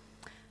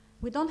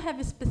 We don't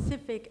have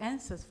specific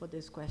answers for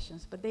these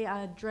questions, but they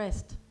are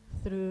addressed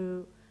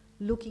through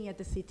looking at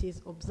the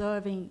cities,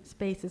 observing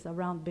spaces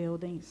around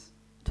buildings,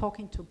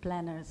 talking to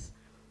planners,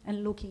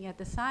 and looking at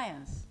the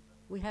science.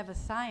 We have a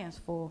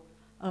science for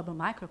urban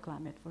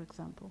microclimate, for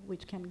example,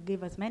 which can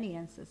give us many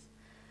answers.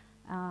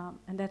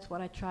 And that's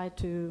what I try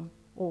to,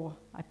 or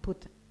I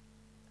put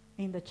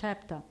in the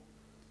chapter,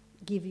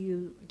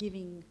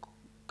 giving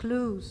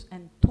clues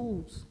and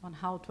tools on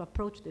how to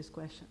approach these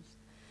questions.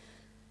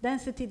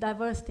 Density,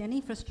 diversity, and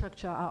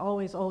infrastructure are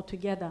always all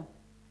together.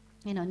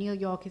 You know, New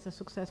York is a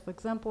successful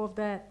example of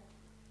that.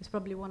 It's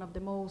probably one of the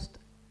most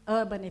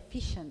urban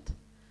efficient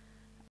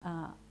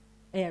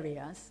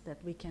areas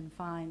that we can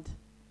find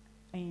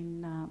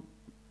in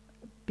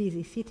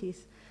busy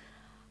cities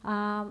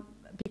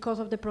because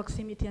of the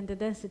proximity and the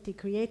density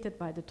created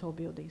by the tall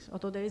buildings.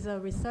 Although there is a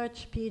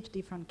research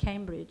PhD from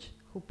Cambridge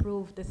who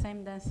proved the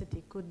same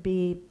density could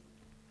be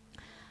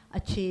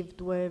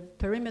achieved with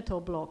perimeter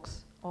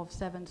blocks of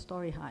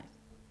 7-story high.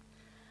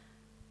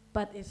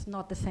 But it's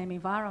not the same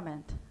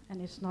environment,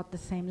 and it's not the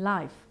same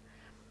life.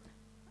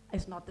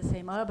 It's not the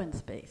same urban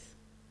space.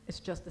 It's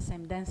just the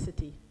same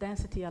density.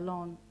 Density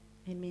alone,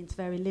 it means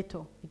very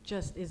little. It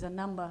just is a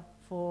number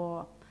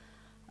for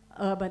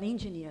urban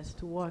engineers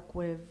to work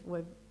with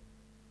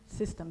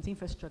systems,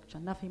 infrastructure,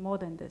 nothing more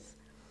than this.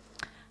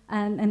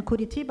 And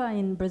Curitiba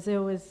in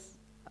Brazil is,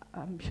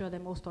 I'm sure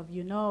that most of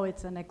you know,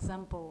 it's an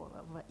example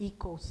of an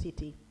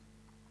eco-city,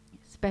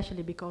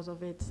 especially because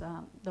of its,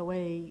 the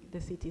way the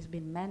city's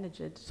been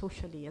managed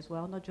socially as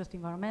well, not just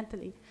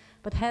environmentally,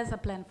 but has a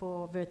plan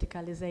for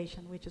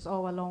verticalisation, which is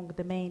all along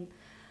the main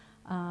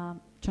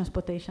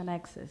transportation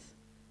axis,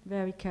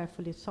 very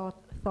carefully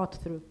thought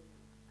through.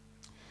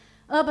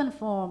 Urban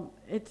form,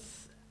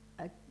 it's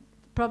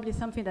probably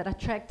something that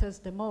attracts us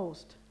the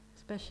most,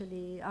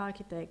 especially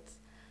architects.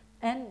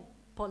 and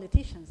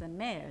politicians and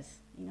mayors,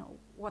 you know,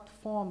 what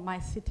form my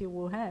city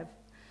will have.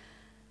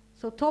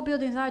 So tall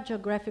buildings are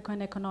geographical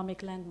and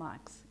economic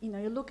landmarks. You know,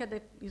 you look at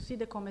you see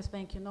the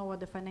Commerzbank, you know what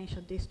the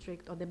financial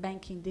district or the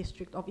banking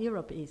district of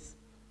Europe is.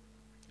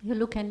 You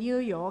look at New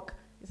York,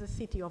 it's a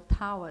city of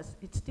towers.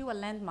 It's still a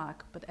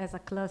landmark, but as a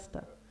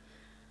cluster.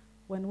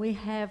 When we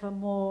have a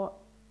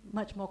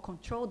much more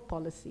controlled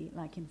policy,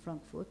 like in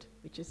Frankfurt,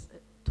 which is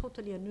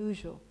totally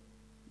unusual.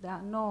 There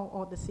are no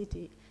other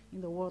city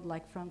in the world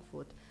like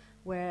Frankfurt,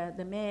 where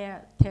the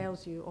mayor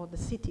tells you, or the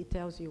city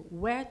tells you,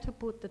 where to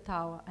put the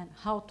tower and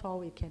how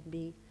tall it can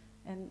be,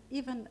 and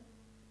even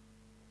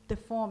the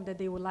form that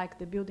they would like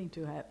the building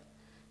to have.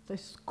 So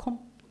it's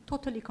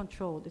totally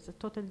controlled. It's a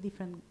totally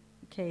different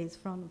case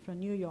from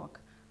New York.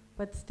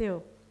 But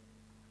still,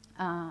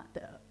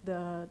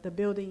 the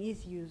building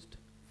is used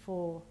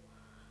for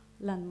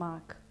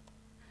landmark.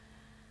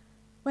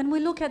 When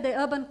we look at the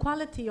urban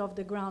quality of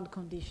the ground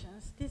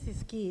conditions, this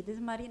is key. This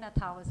is Marina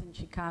Towers in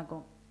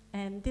Chicago.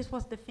 And this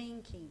was the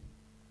thinking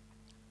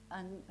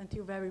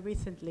until very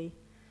recently,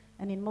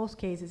 and in most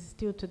cases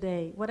still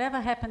today. Whatever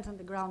happens on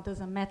the ground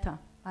doesn't matter.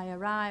 I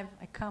arrive,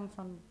 I come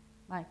from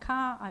my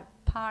car, I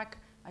park,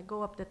 I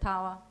go up the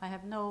tower, I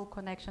have no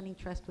connection,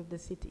 interest with the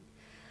city.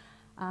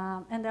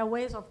 And there are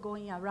ways of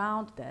going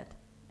around that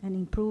and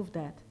improve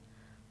that.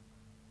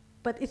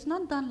 But it's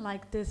not done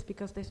like this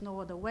because there's no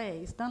other way.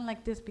 It's done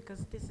like this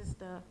because this is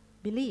the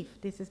belief,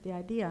 this is the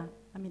idea.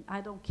 I mean, I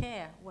don't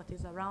care what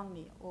is around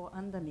me or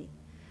under me.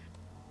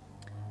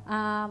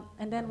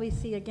 And then we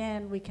see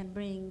again, we can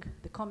bring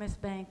the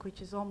Commerzbank,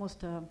 which is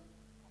almost a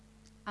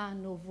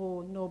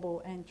nouveau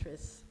noble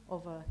entrance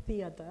of a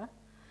theater,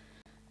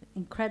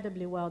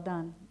 incredibly well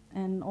done.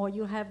 And or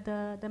you have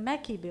the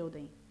Mackey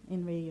building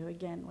in Rio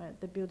again, where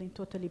the building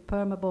totally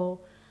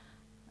permeable.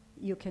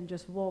 You can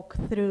just walk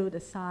through the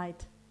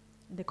site.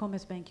 The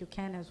Commerzbank you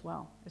can as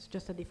well. It's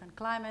just a different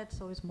climate,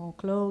 so it's more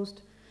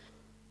closed.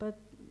 But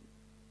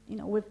you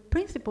know, with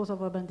principles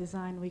of urban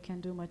design, we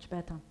can do much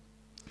better.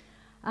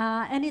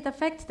 And it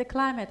affects the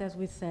climate, as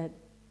we said,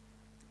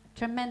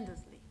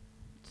 tremendously.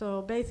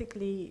 So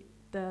basically,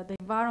 the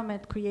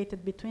environment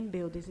created between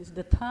buildings is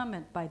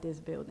determined by these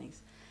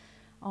buildings.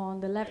 On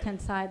the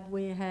left-hand side,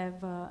 we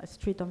have a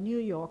street of New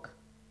York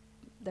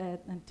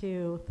that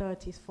until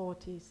 30s,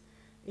 40s,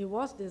 it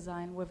was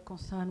designed with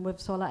concern with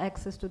solar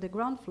access to the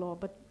ground floor,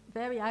 but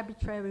very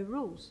arbitrary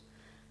rules.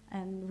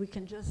 And we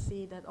can just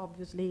see that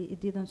obviously it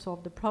didn't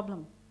solve the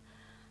problem.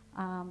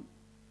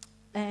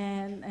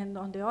 And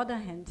on the other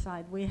hand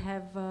side, we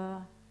have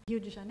Rio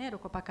de Janeiro,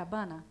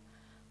 Copacabana,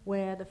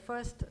 where the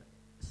first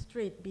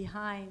street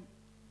behind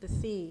the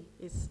sea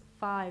is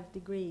 5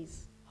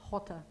 degrees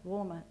hotter,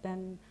 warmer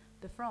than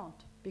the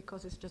front,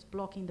 because it's just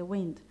blocking the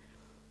wind.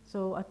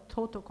 So a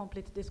total,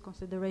 complete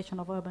disconsideration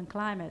of urban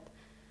climate.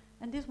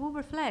 And this will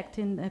reflect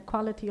in the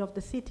quality of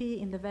the city,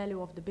 in the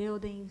value of the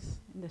buildings,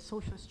 in the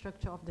social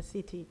structure of the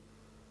city.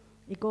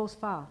 It goes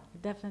far,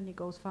 it definitely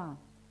goes far.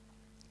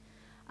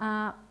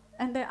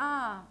 And there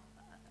are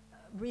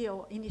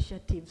real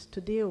initiatives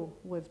to deal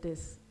with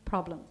this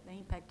problem, the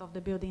impact of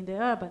the building in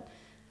the urban.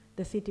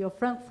 The city of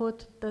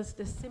Frankfurt does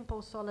the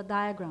simple solar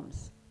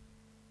diagrams,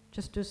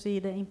 just to see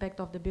the impact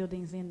of the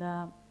buildings in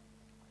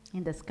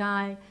the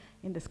sky,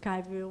 in the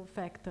sky view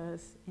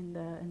factors, in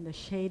the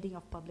shading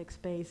of public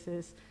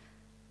spaces.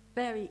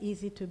 Very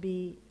easy to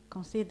be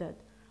considered.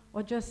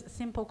 Or just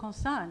simple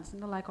concerns, you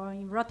know, like or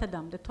in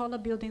Rotterdam, the taller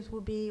buildings will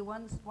be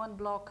one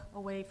block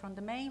away from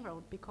the main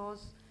road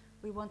because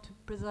we want to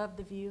preserve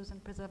the views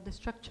and preserve the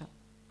structure.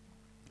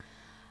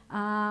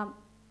 But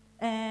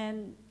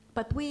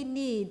we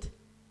need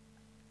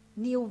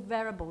new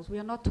variables. We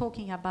are not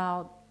talking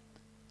about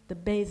the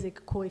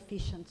basic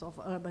coefficients of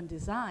urban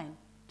design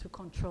to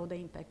control the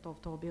impact of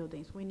tall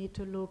buildings. We need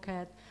to look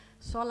at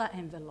solar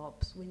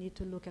envelopes. We need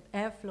to look at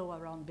airflow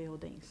around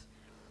buildings.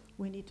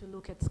 We need to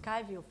look at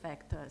sky view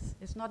factors.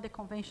 It's not the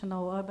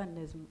conventional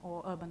urbanism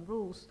or urban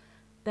rules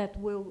that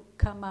will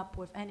come up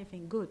with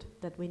anything good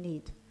that we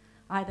need,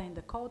 either in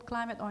the cold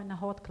climate or in the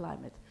hot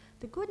climate.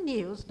 The good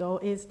news, though,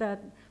 is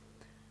that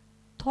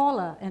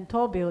taller and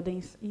tall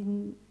buildings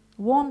in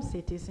warm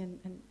cities, in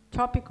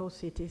tropical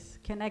cities,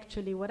 can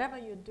actually, whatever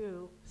you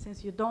do,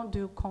 since you don't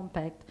do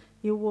compact,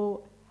 you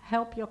will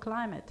help your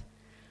climate.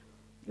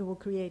 It will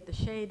create the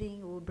shading,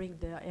 it will bring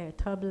the air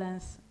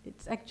turbulence.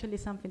 It's actually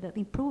something that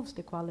improves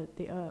the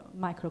quality,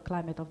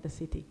 microclimate of the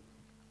city.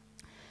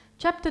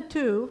 Chapter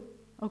 2,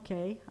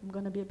 okay, I'm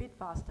going to be a bit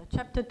faster.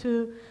 Chapter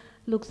 2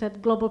 looks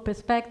at global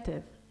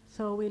perspective.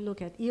 So we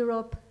look at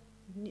Europe,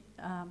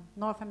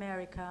 North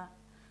America,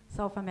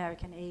 South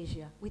America, and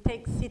Asia. We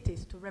take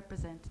cities to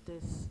represent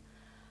these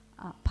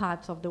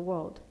parts of the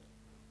world.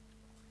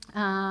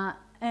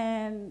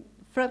 And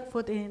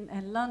Frankfurt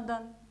and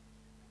London,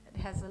 it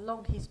has a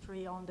long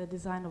history on the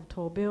design of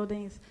tall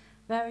buildings,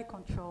 very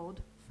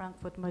controlled.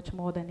 Frankfurt much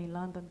more than in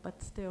London,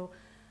 but still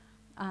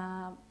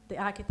the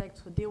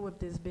architects who deal with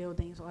these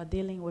buildings or are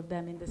dealing with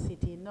them in the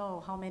city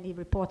know how many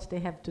reports they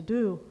have to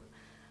do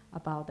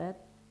about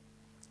that.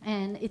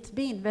 And it's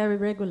been very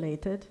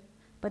regulated,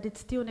 but it's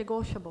still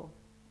negotiable.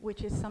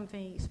 which is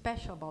something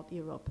special about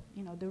Europe.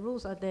 You know, the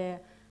rules are there,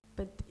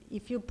 but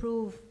if you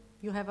prove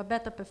you have a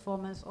better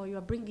performance or you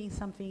are bringing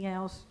something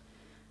else,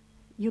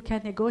 you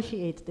can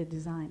negotiate the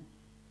design.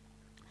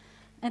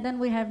 And then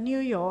we have New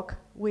York,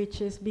 which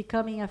is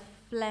becoming a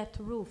flat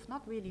roof,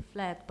 not really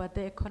flat, but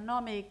the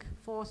economic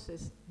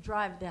forces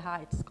drive the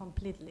heights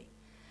completely.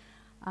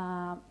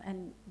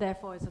 And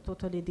therefore it's a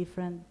totally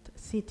different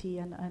city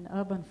and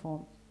urban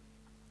form.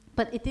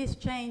 But it is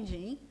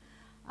changing.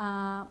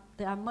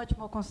 They are much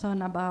more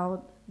concerned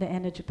about the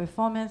energy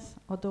performance,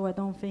 although I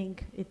don't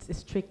think it's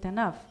strict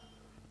enough.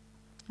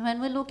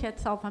 When we look at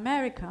South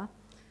America,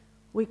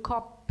 we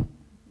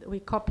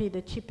copy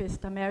the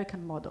cheapest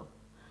American model.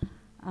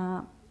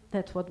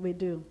 That's what we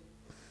do.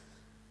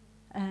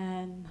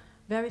 And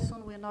very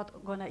soon we're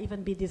not going to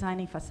even be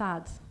designing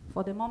facades.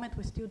 For the moment,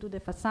 we still do the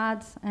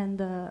facades, and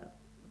the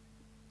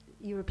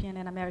European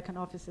and American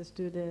offices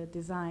do the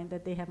design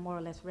that they have more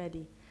or less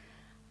ready.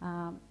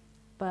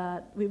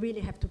 But we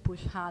really have to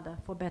push harder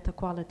for better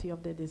quality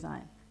of the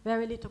design.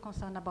 Very little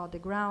concern about the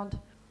ground,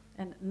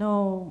 and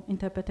no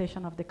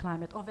interpretation of the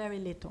climate, or very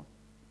little.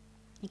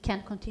 It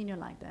can't continue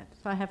like that.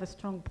 So I have a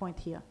strong point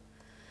here.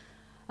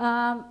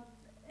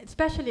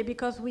 Especially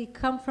because we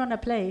come from a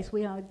place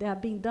they are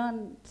being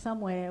done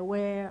somewhere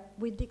where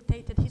we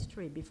dictated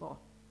history before.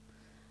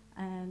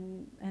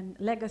 And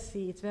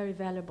legacy is very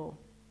valuable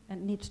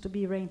and needs to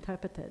be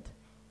reinterpreted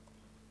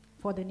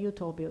for the new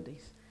tall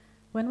buildings.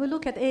 When we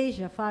look at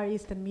Asia, Far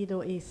East and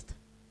Middle East,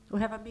 we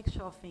have a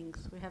mixture of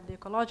things. We have the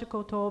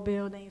ecological tall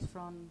buildings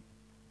from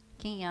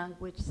Kenyang,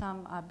 which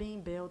some are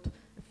being built.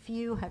 A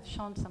few have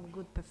shown some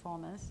good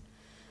performance.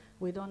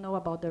 We don't know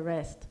about the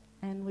rest.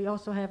 And we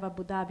also have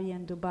Abu Dhabi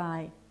and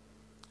Dubai,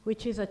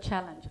 which is a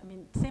challenge. I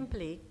mean,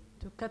 simply,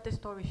 to cut the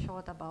story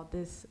short about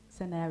this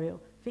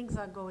scenario, things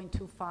are going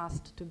too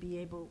fast to be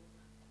able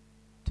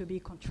to be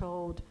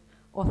controlled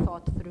or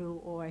thought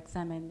through or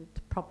examined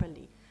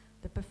properly.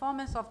 The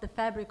performance of the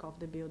fabric of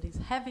the buildings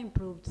have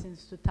improved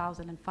since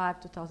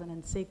 2005,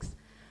 2006,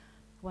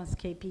 once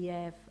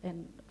KPF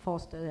and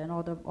Foster and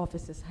other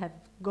offices have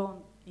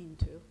gone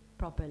into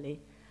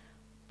properly.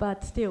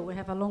 But still, we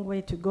have a long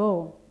way to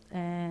go,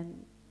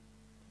 and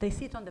they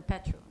sit on the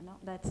petrol, you know,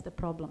 that's the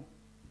problem.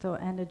 So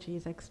energy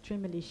is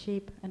extremely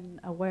cheap and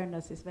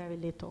awareness is very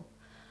little.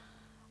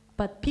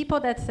 But people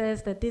that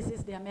says that this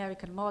is the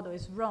American model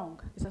is wrong.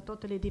 It's a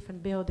totally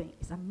different building.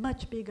 It's a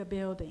much bigger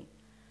building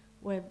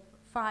with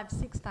 5,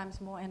 6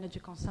 times more energy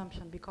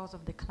consumption because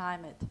of the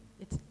climate.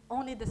 It's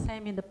only the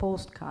same in the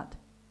postcard,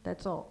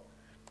 that's all.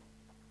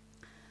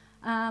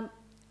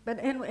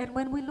 But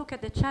when we look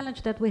at the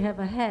challenge that we have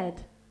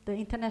ahead, the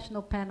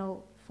International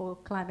Panel for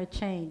Climate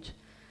Change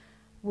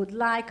would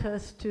like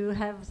us to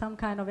have some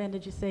kind of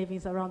energy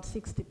savings around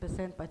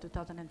 60% by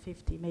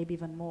 2050, maybe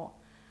even more.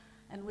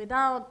 And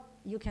without,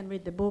 you can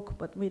read the book,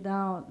 but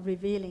without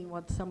revealing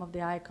what some of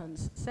the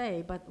icons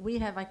say, but we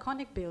have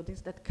iconic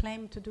buildings that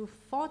claim to do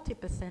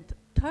 40%,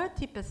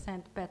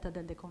 30% better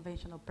than the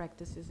conventional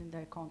practices in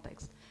their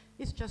context.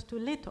 It's just too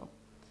little.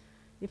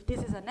 If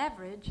this is an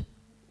average,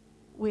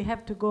 we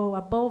have to go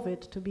above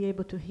it to be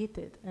able to hit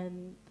it,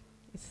 and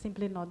it's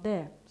simply not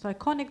there. So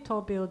iconic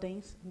tall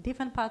buildings in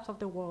different parts of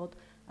the world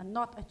are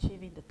not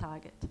achieving the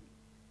target,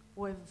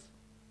 with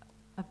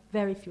a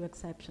very few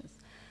exceptions.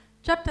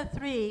 Chapter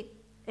 3,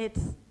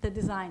 it's the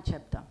design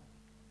chapter,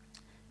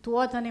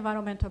 towards an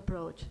environmental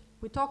approach.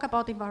 We talk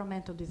about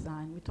environmental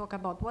design. We talk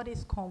about what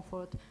is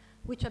comfort,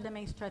 which are the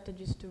main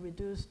strategies to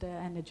reduce the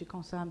energy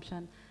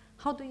consumption.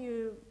 How do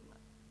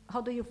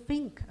you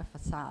think a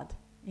facade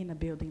in a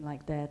building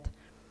like that?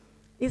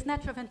 Is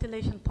natural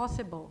ventilation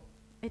possible?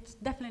 It's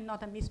definitely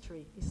not a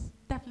mystery. It's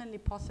definitely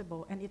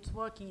possible, and it's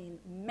working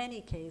in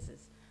many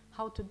cases.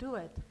 How to do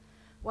it?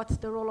 What's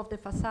the role of the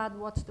facade?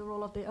 What's the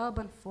role of the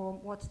urban form?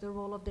 What's the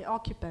role of the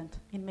occupant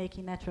in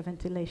making natural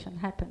ventilation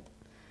happen?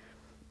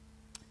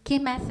 Key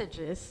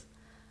messages.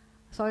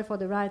 Sorry for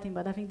the writing,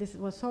 but I think this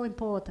was so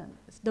important.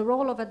 It's the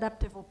role of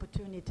adaptive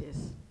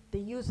opportunities. The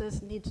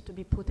users need to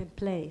be put in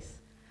place.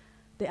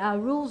 There are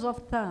rules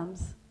of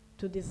thumbs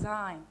to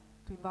design,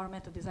 to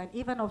environmental design,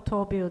 even of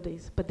tall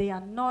buildings, but they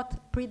are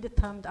not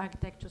predetermined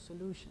architecture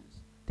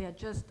solutions. They are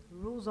just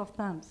rules of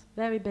thumbs,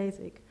 very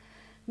basic.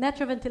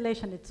 Natural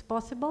ventilation, it's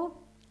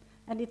possible,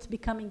 and it's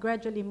becoming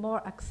gradually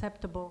more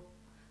acceptable,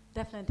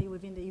 definitely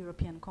within the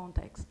European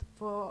context.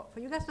 For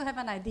you guys to have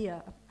an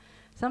idea,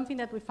 something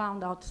that we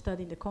found out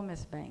studying the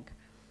Commerzbank,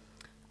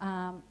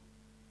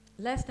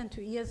 less than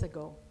 2 years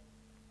ago,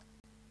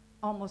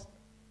 almost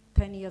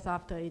 10 years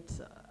after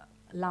its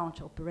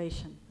launch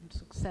operation and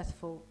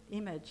successful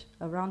image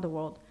around the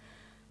world,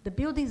 the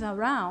buildings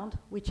around,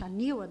 which are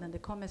newer than the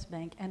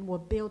Commerzbank and were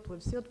built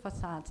with sealed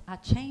facades, are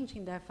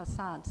changing their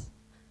facades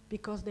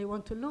because they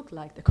want to look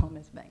like the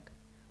Commerzbank.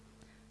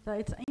 So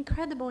it's an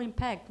incredible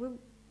impact.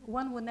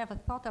 One would never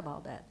thought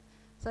about that.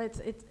 So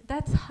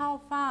that's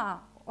how far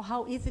or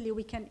how easily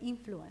we can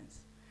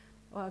influence,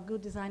 or a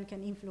good design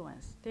can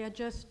influence. They are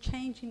just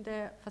changing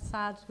their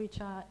facades, which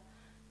are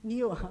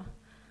newer,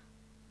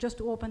 just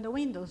to open the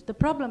windows. The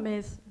problem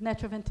is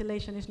natural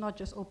ventilation is not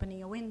just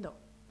opening a window.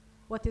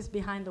 what is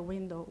behind the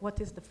window, what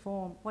is the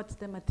form, what's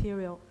the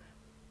material,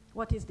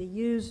 what is the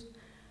use.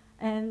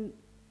 And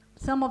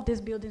some of these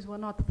buildings were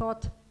not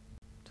thought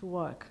to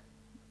work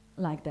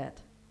like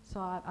that. So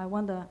I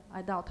wonder,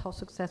 I doubt how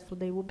successful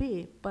they will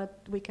be,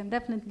 but we can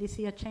definitely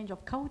see a change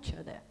of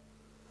culture there.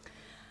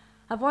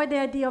 Avoid the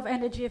idea of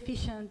energy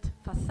efficient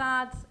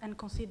facades and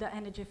consider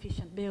energy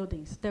efficient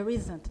buildings. There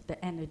isn't the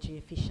energy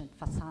efficient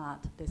facade,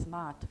 the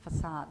smart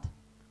facade,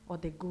 or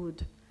the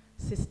good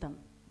system,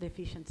 the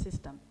efficient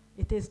system.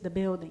 It is the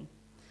building,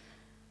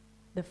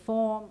 the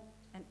form,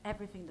 and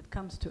everything that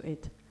comes to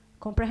it.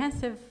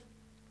 Comprehensive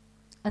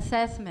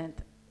assessment,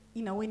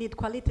 you know, we need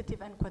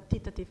qualitative and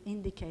quantitative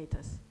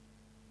indicators.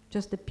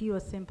 Just the pure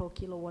simple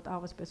kilowatt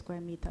hours per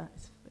square meter,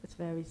 it's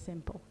very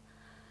simple.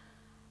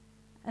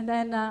 And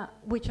then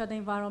which are the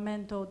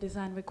environmental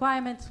design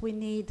requirements we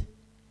need?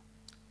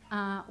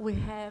 We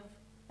have,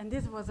 and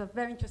this was a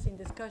very interesting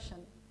discussion.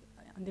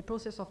 In the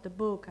process of the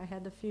book, I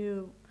had a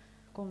few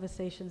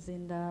conversations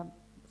in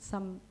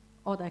some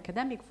other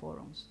academic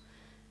forums.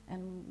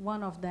 And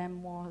one of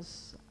them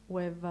was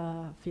with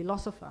a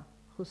philosopher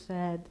who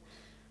said,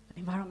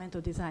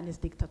 environmental design is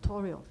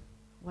dictatorial.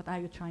 What are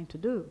you trying to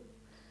do?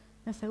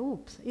 And I said,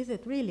 oops, is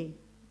it really?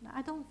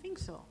 I don't think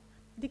so.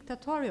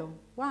 Dictatorial.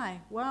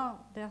 Why?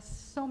 Well, there's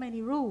so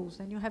many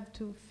rules, and you have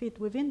to fit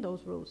within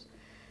those rules.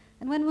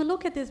 And when we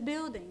look at these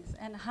buildings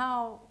and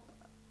how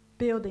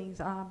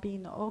buildings are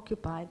being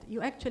occupied,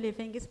 you actually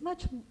think it's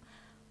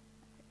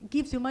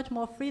gives you much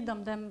more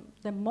freedom than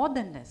the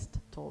modernist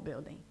tall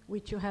building,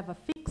 which you have a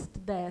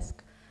fixed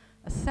desk,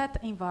 a set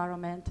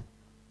environment,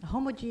 a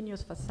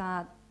homogeneous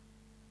facade,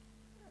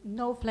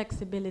 no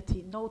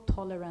flexibility, no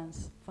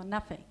tolerance for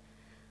nothing.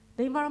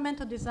 The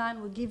environmental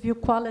design will give you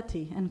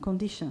quality and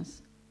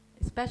conditions,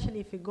 especially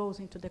if it goes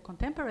into the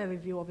contemporary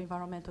view of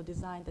environmental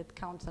design that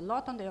counts a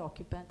lot on the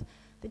occupant,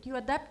 that you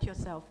adapt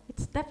yourself.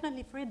 It's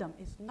definitely freedom.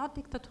 It's not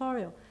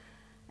dictatorial.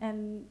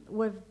 And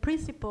with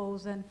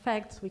principles and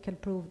facts, we can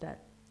prove that.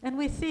 And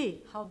we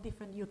see how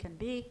different you can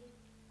be.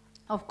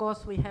 Of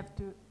course, we have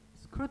to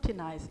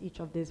scrutinize each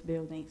of these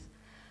buildings.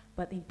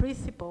 But in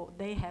principle,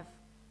 they have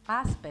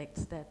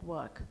aspects that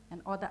work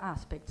and other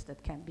aspects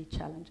that can be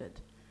challenged.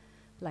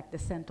 Like the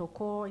central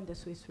core in the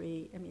Swiss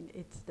Re, I mean,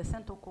 the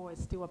central core is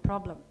still a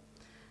problem,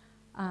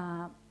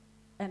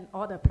 and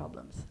other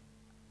problems.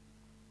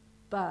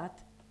 But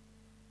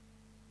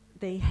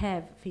they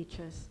have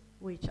features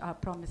which are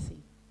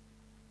promising,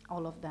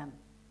 all of them.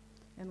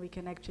 And we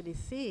can actually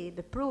see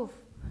the proof.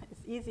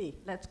 It's easy.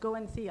 Let's go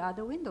and see, are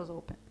the windows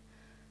open?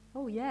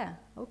 Oh yeah,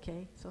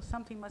 okay, so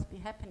something must be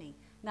happening.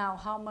 Now,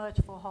 how much,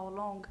 for how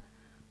long,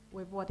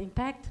 with what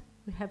impact?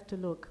 We have to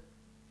look.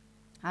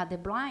 Are the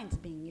blinds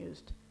being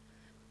used?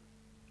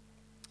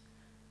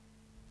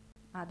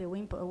 Are the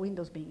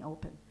windows being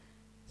open?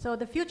 So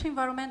the future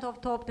environmental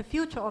tall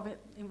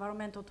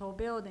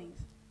buildings,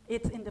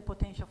 it's in the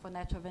potential for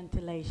natural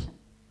ventilation.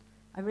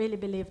 I really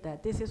believe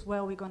that. This is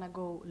where we're going to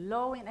go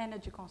low in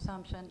energy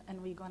consumption,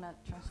 and we're going to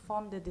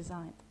transform the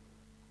design.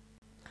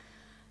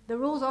 The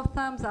rules of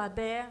thumbs are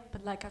there,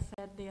 but like I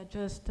said, they are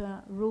just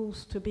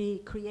rules to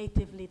be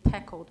creatively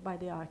tackled by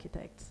the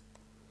architects.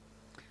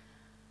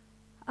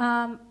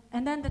 And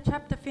then the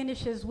chapter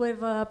finishes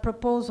with a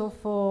proposal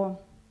for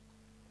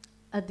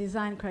a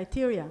design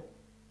criteria.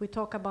 We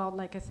talk about,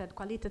 like I said,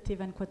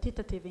 qualitative and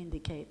quantitative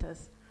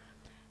indicators.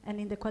 And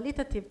in the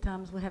qualitative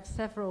terms, we have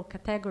several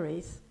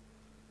categories.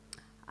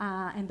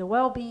 And the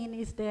well-being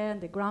is there, and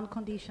the ground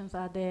conditions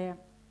are there,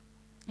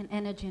 and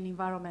energy and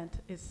environment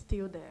is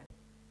still there.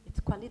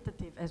 It's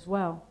qualitative as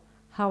well,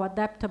 how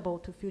adaptable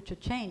to future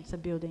change a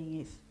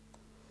building is.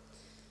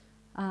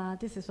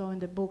 This is all in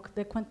the book.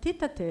 The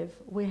quantitative,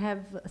 we have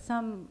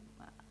some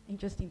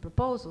interesting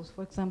proposals.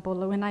 For example,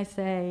 when I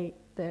say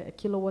the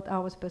kilowatt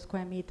hours per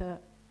square meter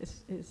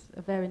is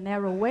a very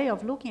narrow way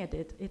of looking at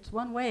it. It's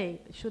one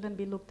way. It shouldn't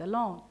be looked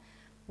alone.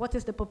 What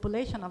is the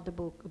population of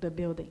the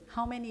building?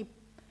 How many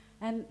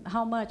and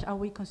how much are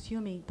we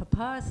consuming per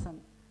person?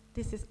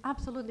 This is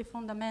absolutely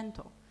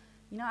fundamental.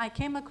 You know, I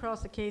came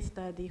across a case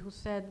study who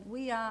said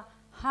we are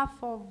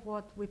half of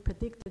what we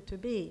predicted to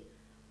be,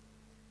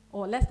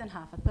 or less than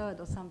half, a third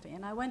or something.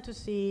 And I went to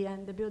see,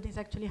 and the building's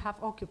actually half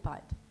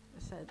occupied. I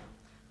said,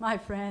 my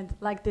friend,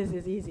 like this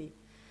is easy.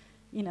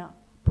 You know,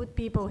 put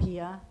people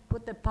here,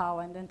 put the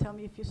power, and then tell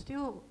me if you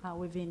still are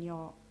within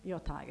your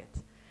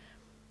targets.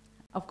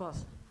 Of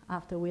course,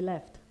 after we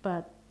left.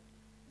 But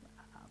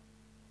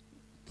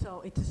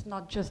so it is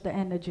not just the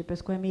energy per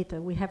square meter.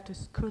 We have to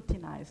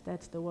scrutinize,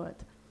 that's the word.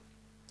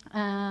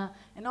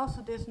 And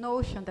also this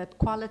notion that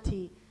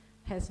quality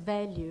has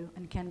value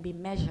and can be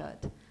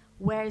measured.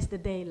 Where is the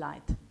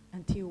daylight?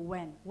 Until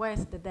when? Where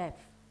is the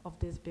depth of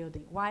this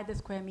building? Why the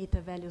square meter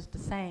value is the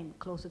same,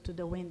 closer to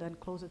the window and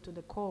closer to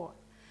the core?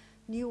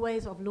 New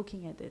ways of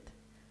looking at it.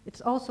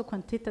 It's also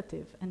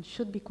quantitative and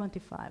should be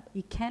quantified.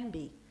 It can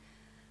be.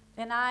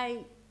 And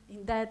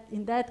in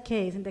that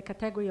case, in the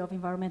category of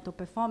environmental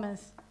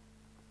performance,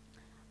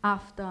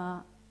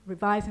 after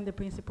revising the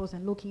principles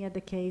and looking at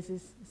the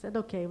cases, said,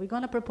 okay, we're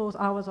going to propose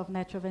hours of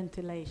natural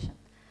ventilation.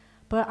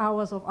 per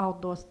hours of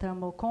outdoors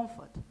thermal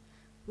comfort,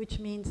 which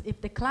means if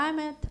the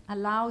climate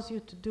allows you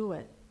to do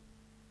it,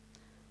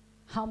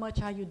 how much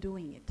are you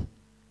doing it?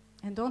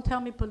 And don't tell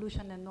me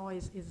pollution and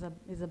noise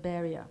is a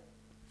barrier.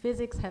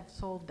 Physics have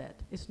solved that.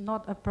 It's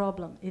not a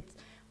problem. It's,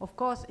 of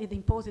course, it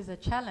imposes a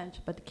challenge,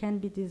 but it can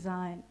be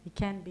designed, it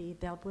can be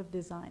dealt with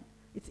design.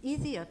 It's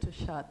easier to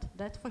shut,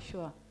 that's for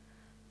sure,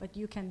 but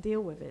you can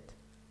deal with it.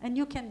 And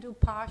you can do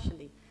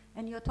partially.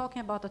 And you're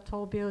talking about a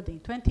tall building,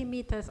 20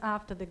 meters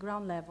after the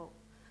ground level.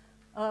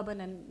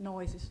 Urban and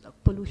noise,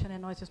 pollution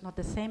and noise is not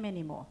the same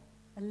anymore.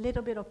 A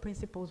little bit of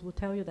principles will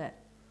tell you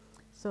that.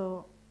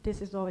 So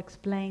this is all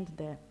explained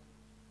there.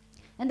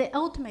 And the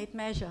ultimate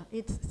measure,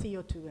 it's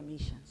CO2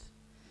 emissions.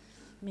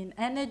 I mean,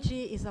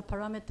 energy is a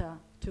parameter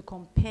to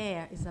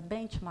compare, is a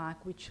benchmark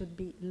which should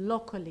be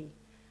locally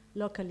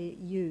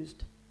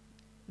used,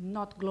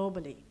 not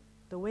globally.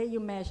 The way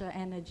you measure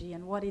energy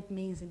and what it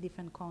means in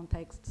different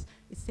contexts,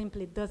 it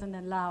simply doesn't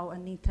allow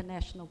an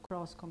international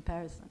cross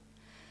comparison.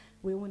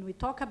 When we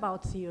talk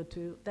about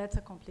CO2, that's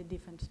a completely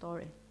different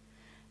story.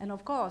 And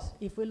of course,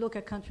 if we look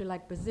at a country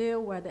like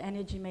Brazil, where the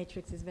energy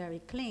matrix is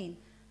very clean,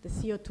 the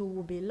CO2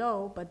 will be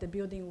low, but the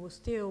building will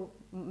still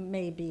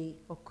maybe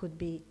or could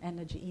be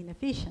energy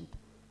inefficient.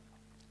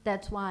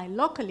 That's why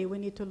locally we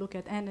need to look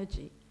at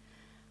energy,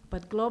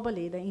 but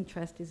globally the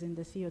interest is in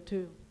the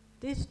CO2.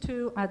 These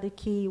two are the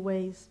key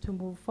ways to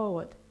move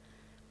forward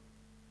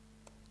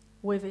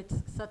with its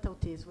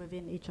subtleties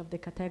within each of the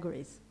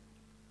categories.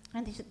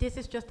 And this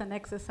is just an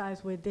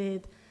exercise we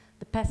did,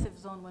 the passive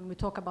zone, when we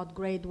talk about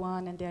grade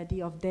 1 and the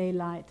idea of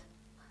daylight.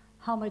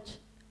 How much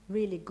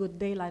really good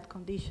daylight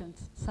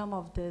conditions some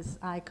of these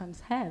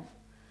icons have.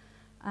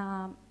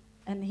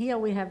 And here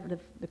we have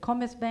the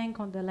Commerzbank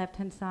on the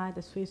left-hand side,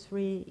 the Swiss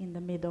Re in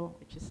the middle,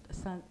 which is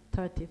the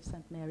 30th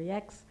St. Mary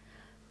X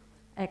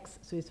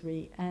Swiss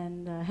Re,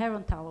 and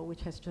Heron Tower,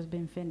 which has just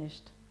been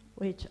finished,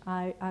 which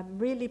I'm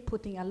really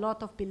putting a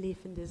lot of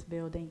belief in this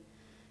building,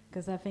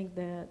 because I think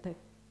the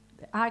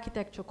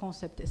architectural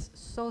concept is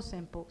so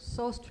simple,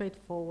 so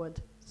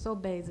straightforward, so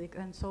basic,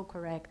 and so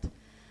correct,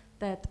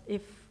 that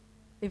if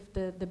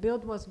the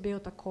build was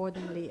built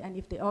accordingly, and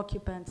if the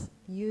occupants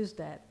use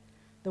that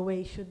the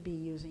way it should be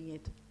using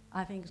it,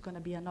 I think it's going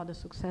to be another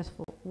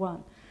successful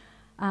one.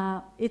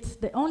 It's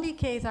the only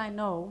case I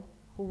know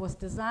who was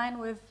designed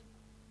with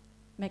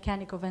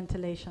mechanical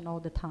ventilation all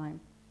the time.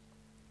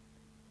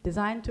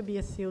 Designed to be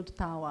a sealed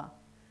tower,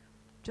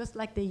 just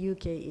like the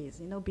UK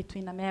is, you know,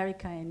 between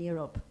America and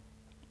Europe.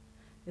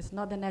 It's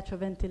not the natural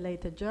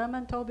ventilated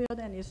German tall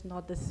building, and it's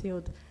not the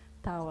sealed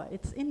tower.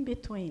 It's in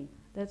between.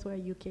 That's where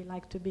UK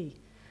like to be.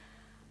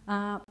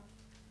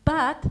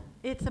 But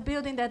it's a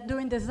building that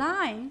during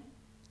design,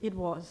 it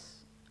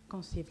was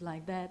conceived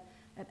like that.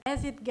 And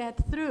as it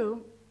gets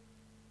through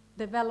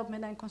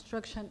development and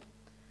construction,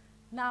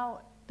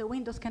 now the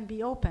windows can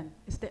be open.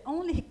 It's the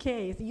only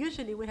case.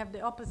 Usually we have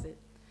the opposite.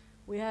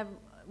 We have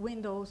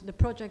windows, the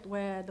project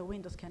where the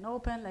windows can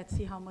open. Let's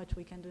see how much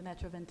we can do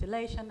natural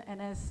ventilation.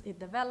 And as it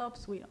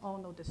develops, we all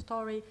know the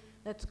story.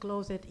 Let's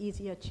close it,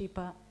 easier,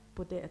 cheaper,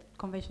 put the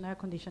conventional air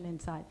conditioner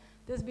inside.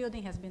 This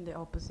building has been the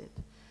opposite.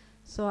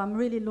 So I'm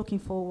really looking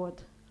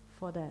forward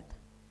for that.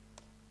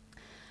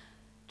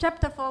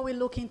 Chapter 4, we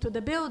look into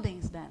the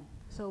buildings then.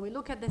 So we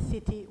look at the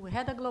city, we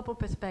had a global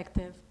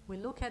perspective, we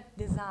look at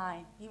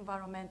design,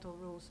 environmental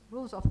rules,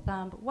 rules of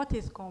thumb, what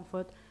is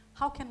comfort,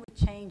 how can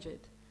we change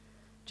it?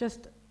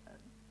 Just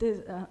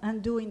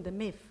undoing the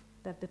myth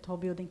that the tall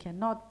building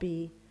cannot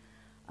be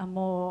a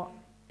more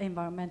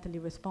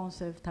environmentally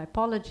responsive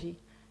typology.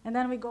 And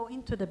then we go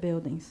into the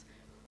buildings.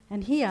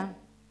 And here,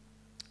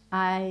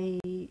 I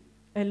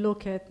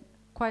look at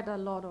quite a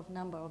lot of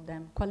number of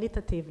them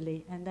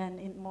qualitatively, and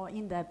then more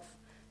in-depth,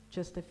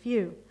 just a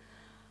few.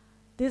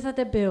 These are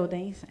the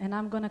buildings, and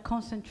I'm going to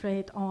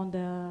concentrate on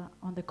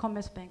the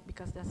Commerzbank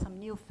because there's some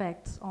new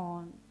facts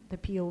on the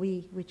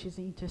POE, which is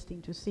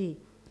interesting to see.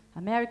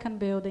 American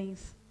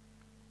buildings,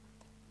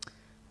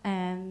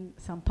 and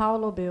São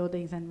Paulo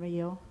buildings and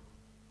Rio,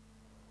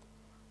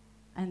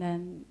 and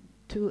then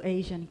 2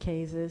 Asian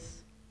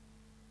cases.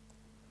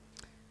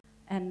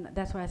 And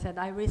that's why I said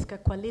I risk a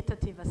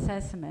qualitative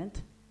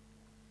assessment.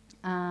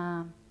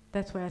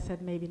 That's why I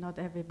said maybe not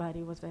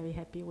everybody was very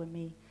happy with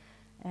me.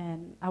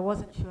 And I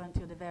wasn't sure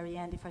until the very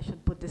end if I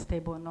should put this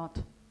table or not.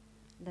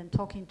 Then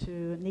talking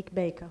to Nick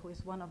Baker, who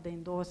is one of the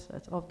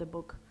endorsers of the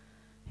book,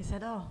 he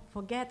said, oh,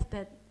 forget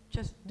that,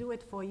 just do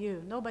it for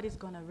you. Nobody's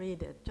going to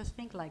read it. Just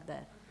think like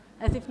that,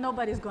 as if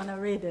nobody's going to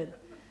read it.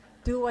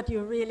 Do what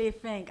you really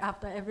think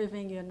after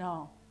everything you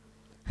know.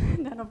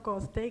 And then, of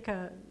course, take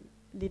a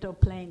little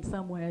plane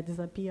somewhere,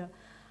 disappear.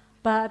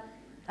 But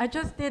I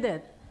just did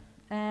it.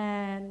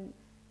 And,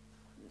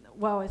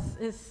 well,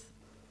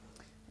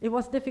 it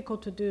was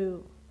difficult to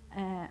do,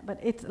 but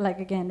it's like,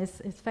 again,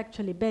 it's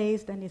factually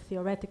based and it's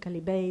theoretically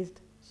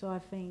based, so I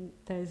think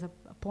there is a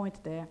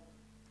point there.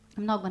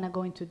 I'm not going to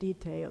go into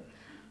detail,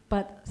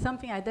 but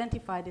something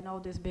identified in all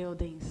these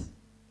buildings,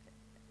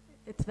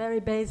 it's very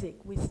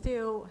basic. We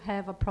still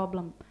have a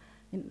problem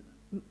in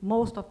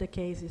most of the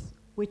cases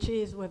which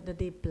is with the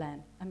deep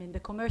plan. I mean, the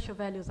commercial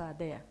values are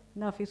there.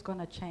 Nothing's going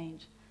to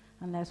change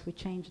unless we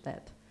change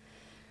that.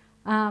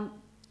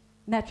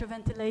 Natural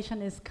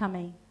ventilation is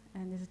coming,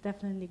 and it's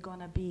definitely going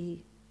to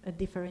be a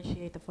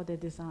differentiator for the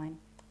design.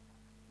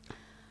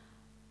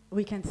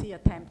 We can see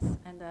attempts,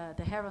 and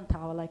the Heron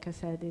Tower, like I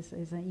said,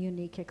 is a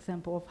unique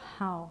example of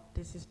how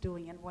this is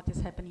doing and what is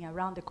happening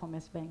around the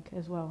Commerzbank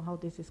as well, how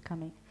this is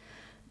coming.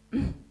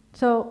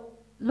 So,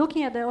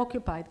 looking at the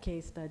occupied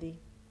case study,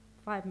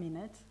 5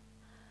 minutes.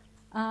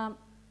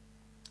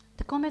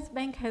 The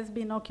Commerzbank has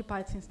been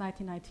occupied since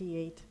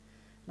 1998,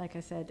 like I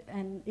said,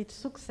 and its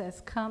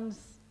success comes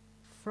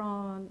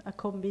from a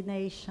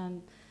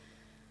combination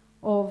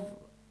of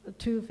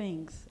two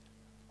things.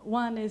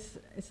 One is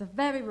it's a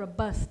very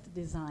robust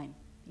design.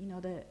 You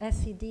know, the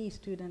SED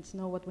students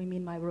know what we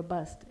mean by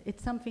robust.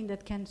 It's something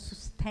that can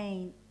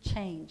sustain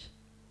change,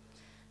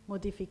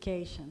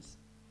 modifications,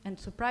 and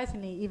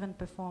surprisingly even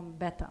perform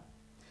better.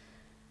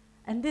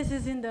 And this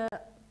is in the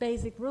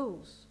basic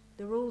rules.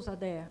 The rules are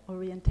there: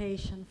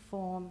 orientation,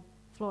 form,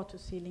 floor to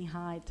ceiling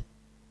height,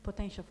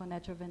 potential for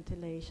natural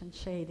ventilation,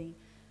 shading.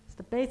 It's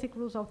the basic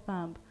rules of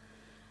thumb.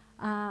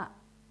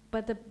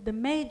 But the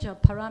major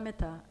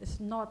parameter is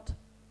not,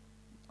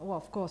 well,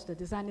 of course, the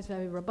design is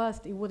very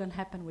robust. It wouldn't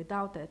happen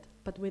without it.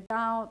 But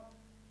without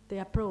the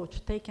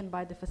approach taken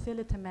by the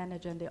facility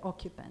manager and the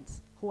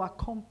occupants, who are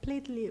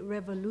completely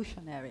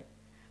revolutionary,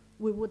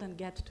 we wouldn't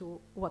get to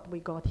what we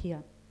got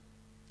here.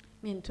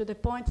 I mean, to the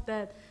point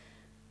that,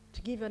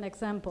 to give you an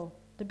example,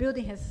 the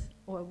building has,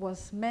 or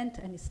was meant,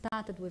 and it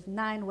started with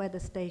 9 weather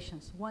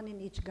stations, 1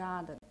 in each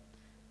garden,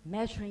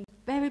 measuring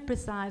very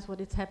precise what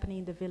is happening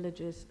in the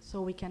villages,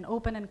 so we can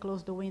open and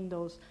close the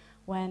windows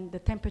when the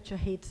temperature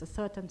hits a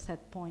certain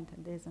set point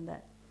and this and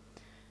that.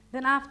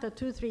 Then after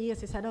 2-3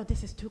 years, he said, oh,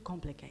 this is too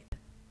complicated.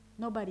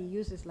 Nobody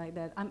uses like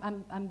that.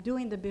 I'm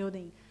doing the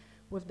building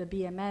with the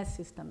BMS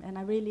system, and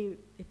I really,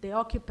 if the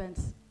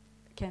occupants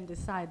can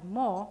decide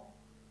more,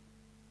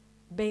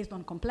 based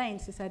on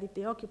complaints, he said, if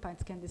the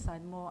occupants can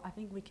decide more, I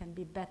think we can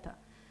be better.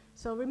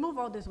 So remove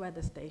all these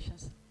weather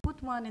stations,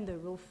 put one in the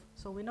roof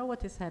so we know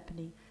what is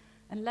happening,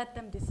 and let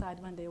them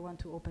decide when they want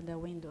to open their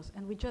windows.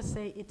 And we just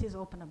say it is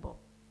openable.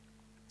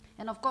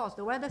 And of course,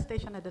 the weather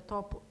station at the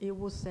top, it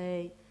will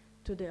say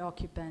to the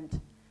occupant,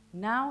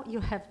 now you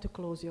have to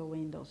close your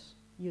windows.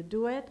 You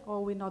do it,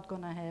 or we're not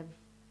gonna have,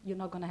 you're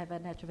not gonna have a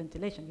natural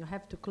ventilation. You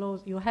have to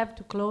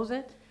close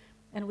it,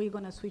 and we're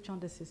gonna switch on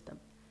the system.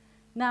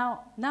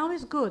 Now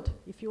is good.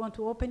 If you want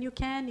to open, you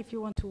can. If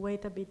you want to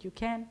wait a bit, you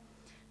can.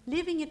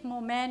 Leaving it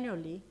more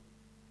manually,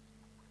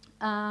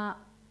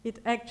 it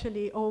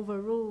actually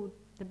overruled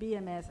the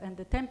BMS and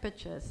the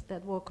temperatures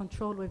that were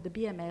controlled with the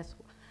BMS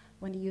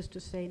when he used to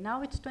say,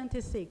 now it's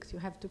 26, you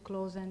have to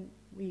close and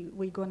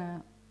we're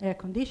gonna air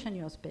condition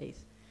your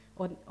space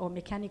or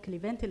mechanically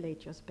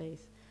ventilate your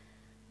space.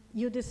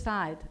 You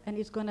decide, and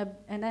it's gonna,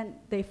 and then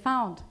they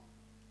found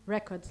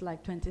records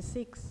like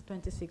 26,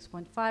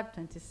 26.5,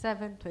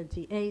 27,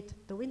 28.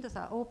 The windows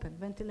are open,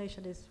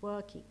 ventilation is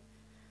working.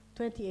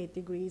 28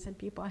 degrees and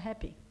people are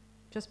happy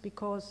just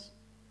because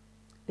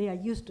they are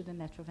used to the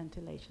natural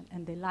ventilation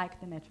and they like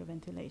the natural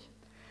ventilation.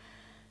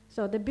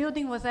 So the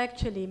building was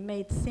actually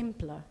made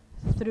simpler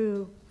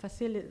through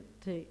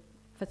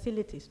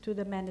facilities to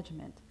the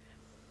management.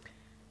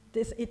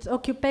 Its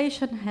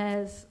occupation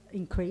has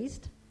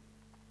increased,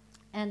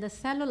 and the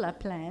cellular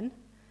plan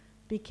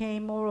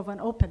became more of an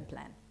open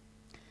plan.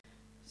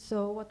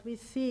 So what we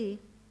see,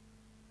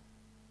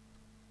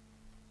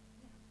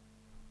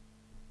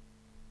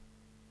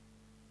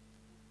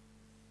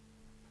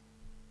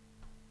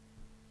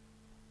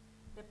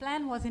 the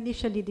plan was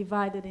initially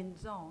divided in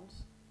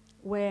zones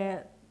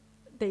where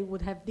they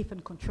would have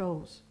different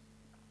controls.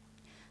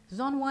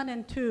 Zone 1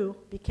 and 2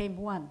 became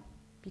 1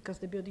 because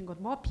the building got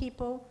more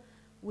people.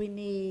 We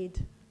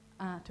need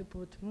to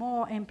put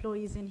more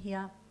employees in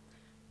here.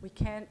 We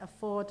can't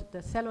afford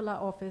the cellular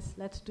office.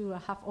 Let's do a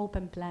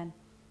half-open plan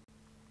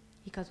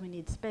because we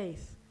need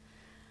space.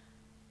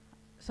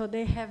 So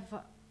they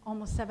have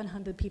almost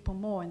 700 people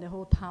more in the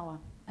whole tower,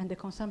 and the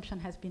consumption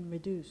has been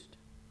reduced.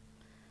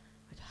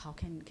 But how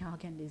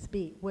can this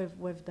be with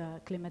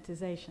the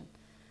climatization?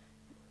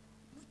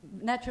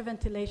 Natural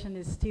ventilation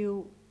is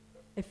still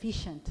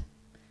efficient.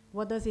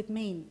 What does it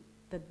mean?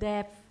 The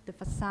depth, the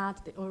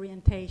facade, the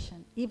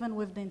orientation, even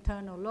with the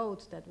internal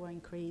loads that were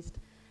increased,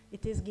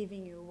 it is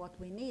giving you what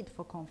we need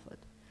for comfort.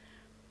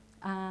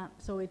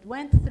 So it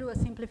went through a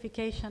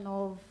simplification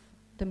of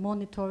the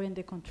monitoring,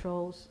 the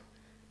controls.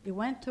 It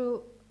went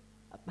to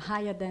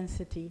higher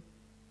density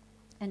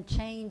and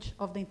change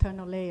of the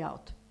internal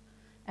layout,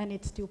 and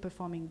it's still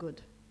performing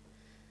good.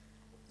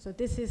 So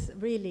this is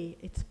really,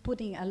 it's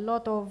putting a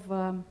lot of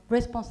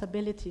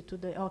responsibility to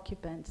the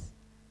occupants,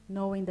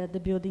 knowing that the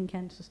building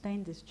can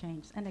sustain this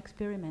change and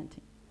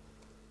experimenting.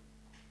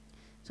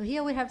 So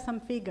here we have some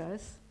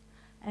figures,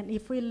 and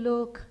if we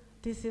look,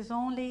 this is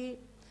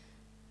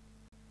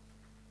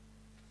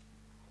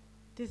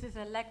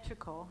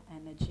electrical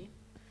energy,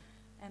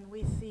 and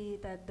we see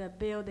that the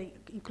building,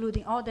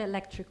 including all the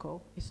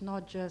electrical, is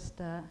not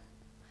just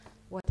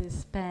what is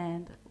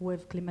spent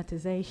with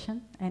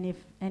climatization and if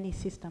any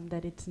system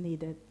that it's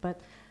needed, but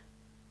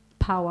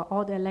power,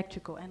 all the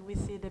electrical, and we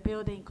see the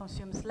building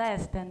consumes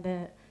less than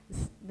the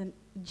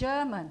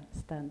German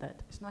standard.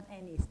 It's not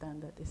any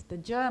standard, it's the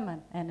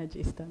German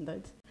energy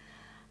standard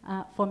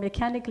for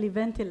mechanically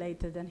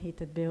ventilated and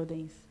heated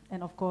buildings,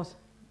 and of course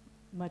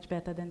much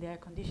better than the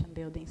air-conditioned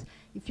buildings.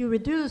 If you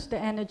reduce the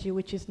energy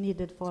which is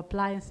needed for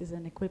appliances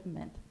and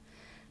equipment,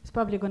 it's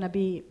probably going to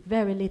be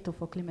very little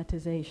for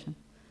climatization.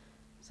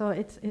 So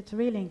it's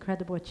really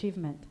incredible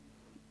achievement.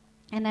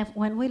 And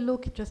when we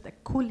look just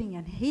at cooling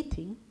and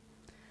heating,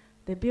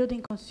 the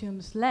building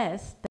consumes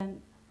less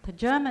than the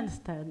German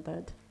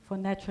standard for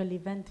naturally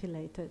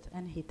ventilated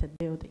and heated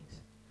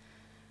buildings.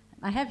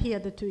 I have here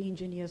the two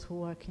engineers who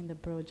work in the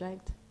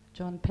project,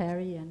 John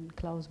Perry and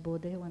Klaus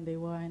Bode, when they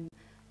were in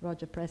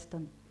Roger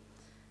Preston.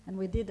 And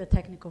we did a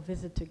technical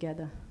visit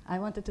together. I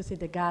wanted to see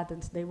the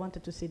gardens, they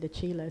wanted to see the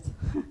chillers.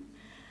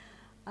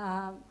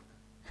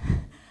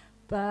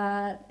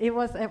 But it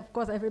was, of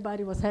course,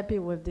 everybody was happy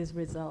with this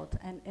result.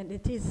 And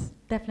it is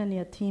definitely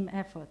a team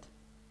effort.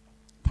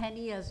 10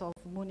 years of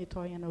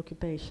monitoring and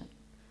occupation.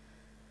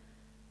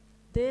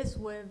 This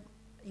with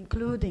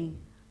including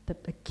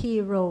the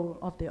key role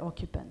of the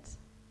occupants.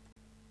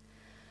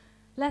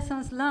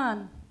 Lessons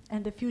learned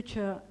and the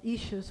future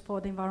issues for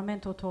the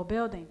environmental tall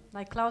building.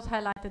 Like Klaus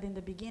highlighted in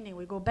the beginning,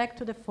 we go back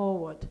to the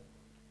forward.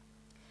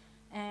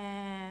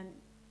 And,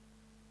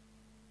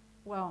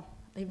 well,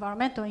 the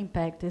environmental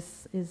impact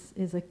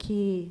is a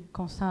key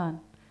concern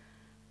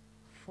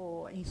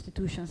for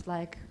institutions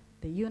like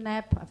the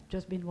UNEP. I've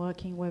just been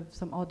working with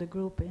some other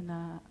group in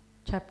a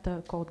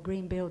chapter called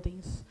Green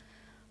Buildings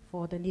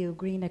for the new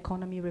Green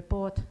Economy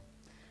report.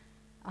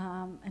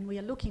 And we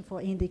are looking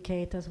for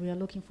indicators, we are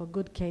looking for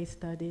good case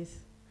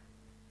studies,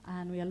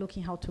 and we are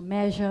looking how to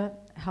measure,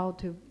 how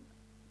to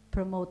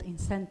promote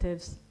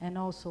incentives and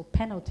also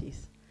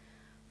penalties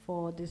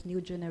for this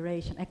new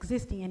generation,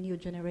 existing and new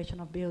generation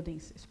of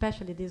buildings,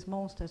 especially these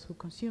monsters who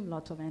consume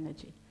lots of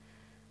energy.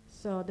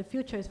 So the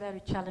future is very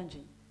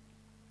challenging.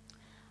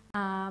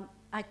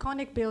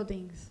 Iconic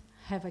buildings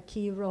have a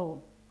key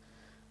role.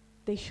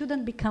 They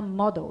shouldn't become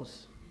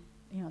models.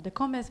 You know, the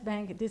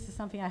Commerzbank, this is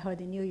something I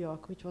heard in New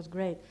York, which was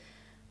great.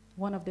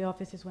 One of the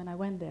offices when I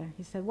went there,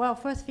 he said, well,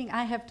 first thing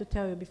I have to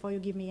tell you before you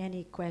give me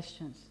any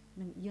questions, I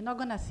mean, you're not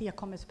gonna see a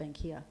Commerzbank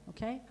here,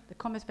 okay? The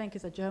Commerzbank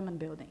is a German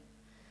building.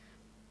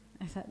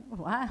 I said,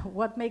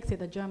 what makes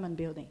it a German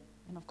building?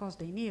 And of course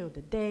they knew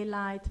the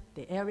daylight,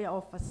 the area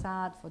of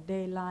facade for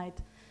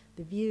daylight,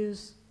 the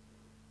views.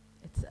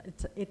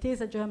 It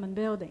is a German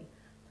building.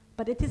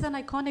 But it is an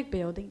iconic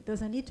building,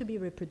 doesn't need to be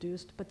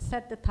reproduced, but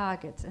set the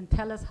targets and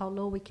tell us how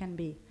low we can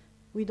be.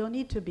 We don't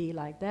need to be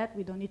like that,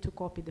 we don't need to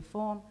copy the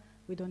form,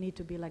 we don't need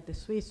to be like the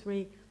Swiss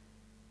Re,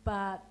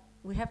 but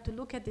we have to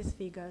look at these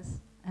figures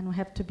and we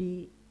have to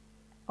be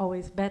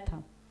always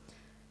better.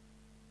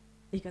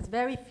 Because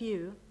very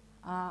few,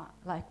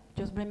 like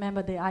just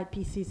remember the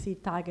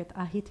IPCC target,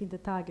 are hitting the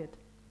target.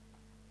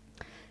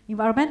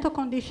 Environmental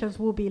conditions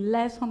will be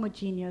less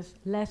homogeneous,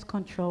 less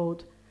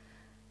controlled,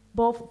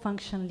 both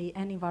functionally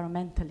and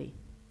environmentally.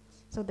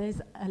 So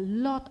there's a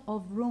lot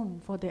of room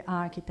for the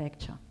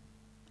architecture.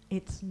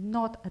 It's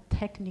not a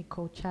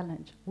technical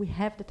challenge. We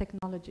have the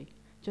technology.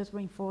 Just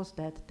reinforce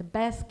that. The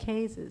best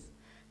cases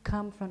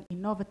come from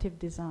innovative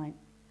design.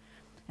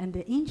 And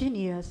the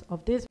engineers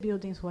of these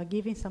buildings who are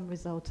giving some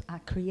results are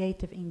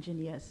creative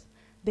engineers.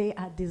 They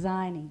are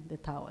designing the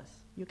towers.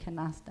 You can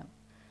ask them.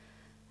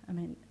 I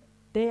mean,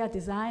 they are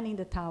designing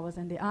the towers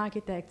and the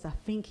architects are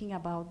thinking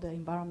about the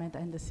environment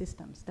and the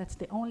systems. That's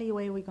the only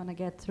way we're gonna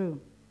get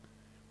through.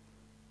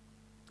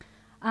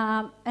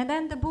 And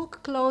then the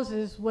book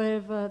closes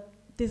with a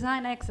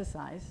design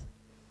exercise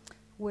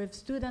with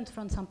students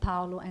from São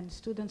Paulo and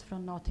students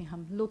from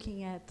Nottingham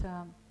looking at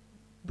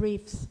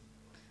briefs,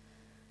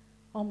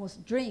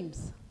 almost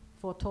dreams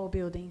for tall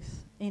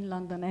buildings in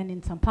London and in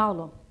São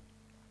Paulo.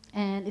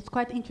 And it's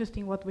quite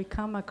interesting what we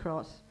come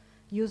across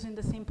using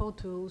the simple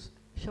tools,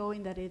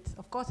 showing that it's,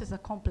 of course, it's a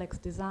complex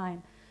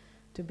design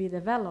to be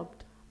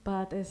developed,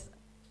 but as,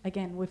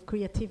 again, with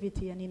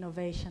creativity and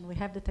innovation, we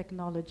have the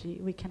technology,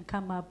 we can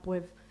come up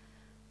with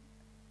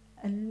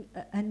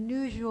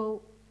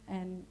unusual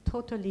and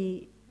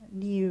totally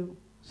new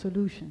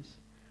solutions.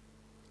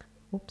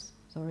 Oops,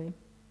 sorry.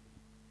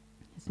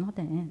 It's not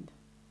the end.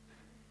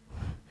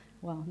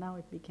 Well, now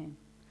it became.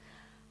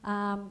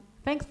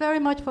 Thanks very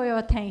much for your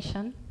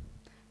attention,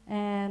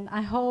 and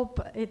I hope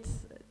it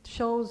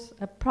shows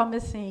a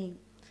promising,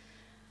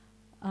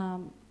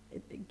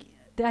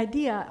 the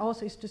idea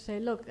also is to say,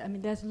 look, I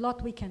mean, there's a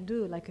lot we can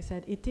do. Like I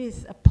said, it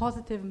is a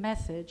positive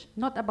message,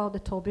 not about the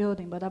tall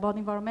building, but about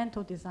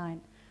environmental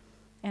design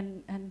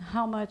and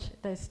how much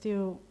there's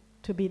still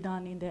to be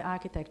done in the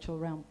architectural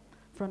realm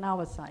from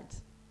our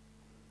sides.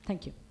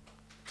 Thank you.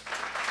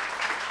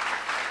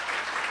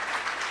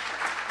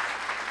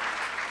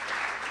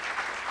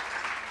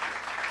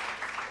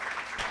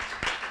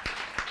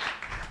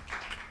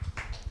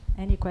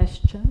 Any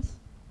questions?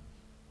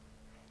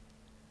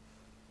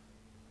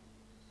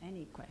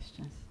 Any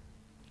questions?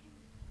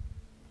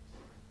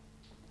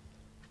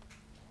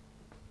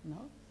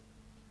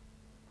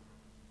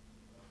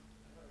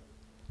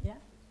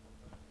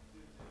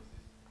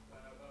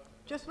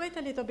 Just wait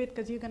a little bit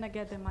because you're going to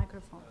get the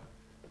microphone.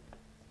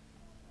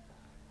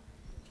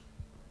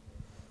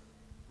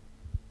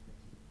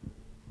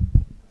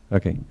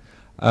 Okay.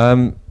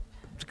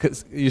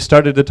 Because you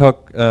started the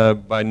talk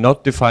by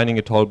not defining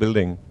a tall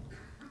building.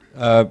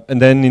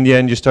 And then in the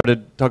end you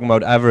started talking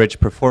about average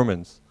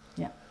performance.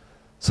 Yeah.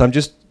 So I'm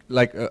just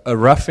like a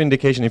rough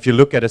indication, if you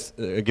look at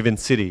a given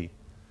city,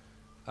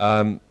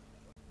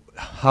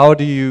 how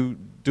do you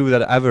do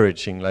that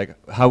averaging? Like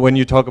how when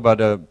you talk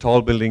about a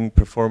tall building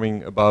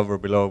performing above or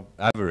below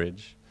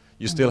average,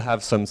 you still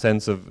have some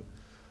sense of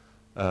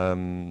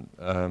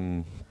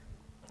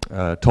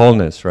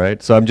tallness,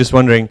 right? So I'm just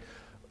wondering,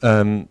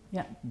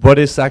 what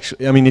is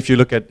actually, I mean, if you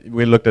look at,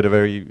 we looked at a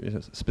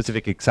very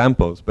specific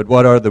examples, but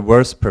what are the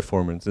worst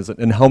performances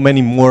and how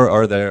many more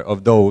are there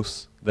of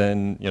those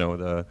than, you know,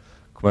 the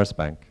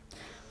Commerzbank?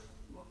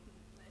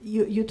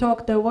 You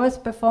talk the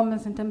worst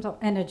performance in terms of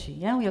energy,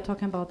 yeah? We are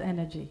talking about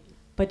energy.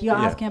 But you're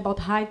asking about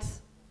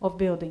heights of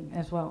building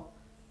as well.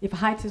 If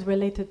height is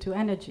related to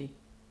energy.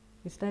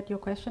 Is that your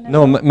question?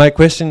 No, my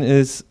question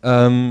is,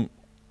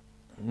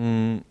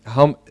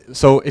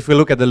 so if we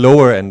look at the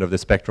lower end of the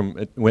spectrum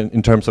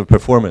in terms of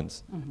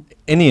performance,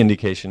 any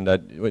indication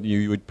that what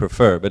you would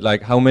prefer, but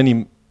like how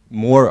many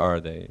more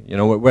are they? You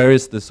know, where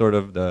is the sort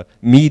of the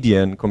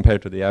median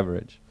compared to the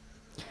average?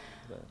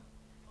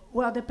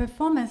 Well, the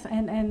performance,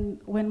 and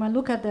when I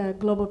look at the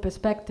global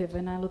perspective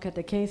and I look at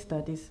the case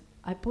studies,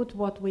 I put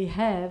what we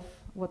have,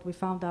 what we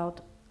found out,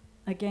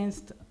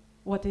 against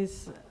what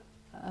is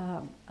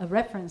a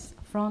reference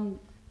from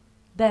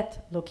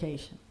that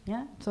location.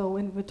 Yeah. So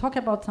when we talk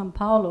about São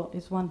Paulo,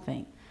 is one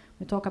thing.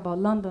 We talk about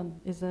London,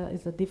 is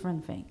a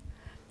different thing.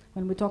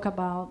 When we talk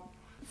about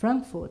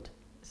Frankfurt,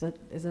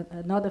 is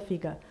another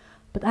figure.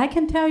 But I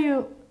can tell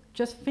you,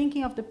 just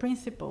thinking of the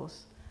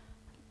principles,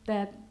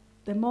 that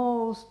the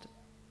most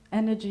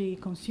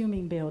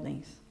energy-consuming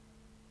buildings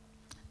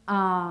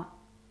are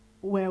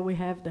where we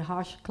have the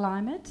harsh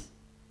climate.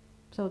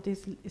 So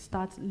this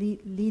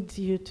leads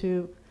you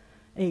to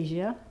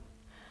Asia.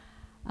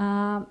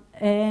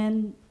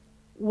 And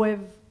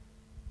with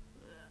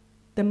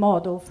the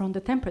model from the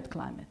temperate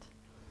climate.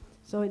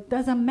 So it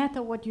doesn't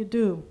matter what you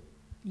do,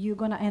 you're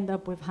going to end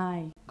up with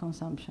high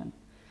consumption.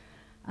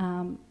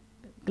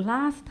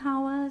 Glass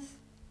towers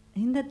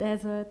in the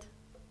desert,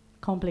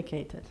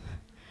 complicated.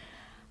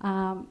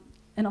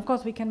 And of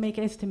course we can make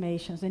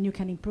estimations and you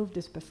can improve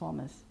this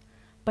performance.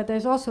 But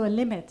there's also a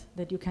limit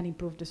that you can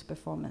improve this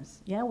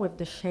performance, yeah, with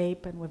the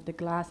shape and with the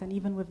glass and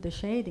even with the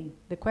shading.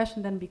 The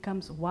question then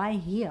becomes, why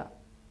here,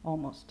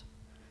 almost?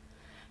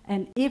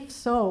 And if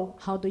so,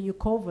 how do you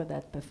cover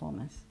that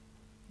performance?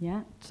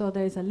 Yeah, so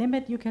there's a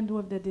limit you can do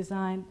with the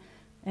design,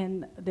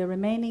 and the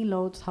remaining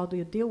loads, how do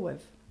you deal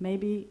with?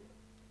 Maybe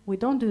we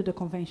don't do the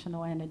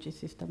conventional energy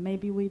system.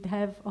 Maybe we'd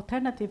have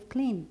alternative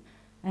clean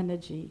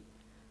energy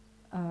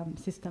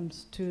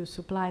systems to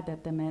supply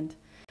that demand.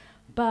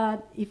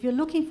 But if you're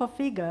looking for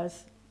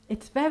figures,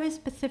 it's very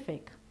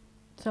specific.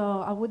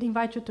 So I would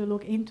invite you to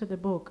look into the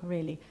book,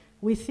 really.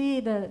 We see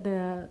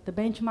the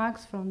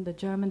benchmarks from the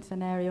German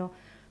scenario.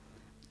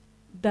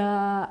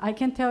 I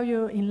can tell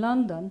you in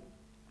London,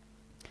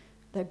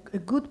 a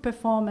good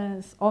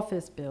performance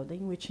office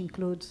building, which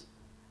includes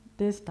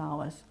these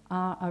towers,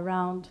 are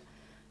around,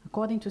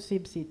 according to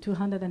CIBSI,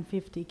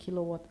 250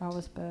 kilowatt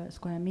hours per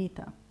square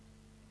meter.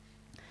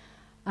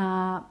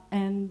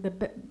 And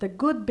the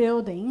good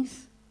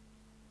buildings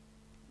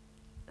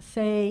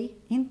say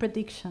in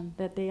prediction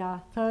that they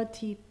are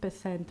 30%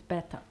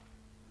 better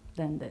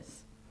than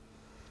this.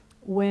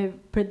 We're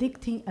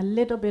predicting a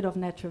little bit of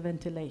natural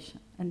ventilation.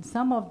 And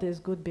some of these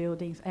good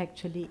buildings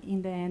actually,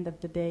 in the end of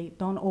the day,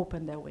 don't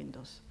open their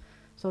windows.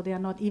 So they are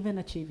not even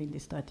achieving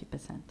this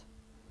 30%.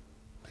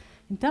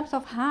 In terms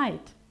of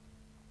height,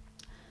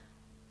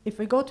 if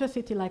we go to a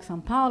city like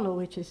São Paulo,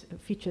 which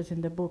features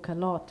in the book a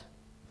lot,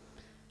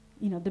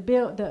 you know,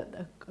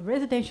 the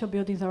residential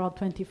buildings are around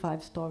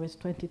 25 stories,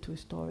 22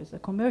 stories. A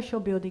commercial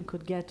building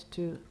could get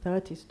to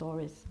 30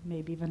 stories,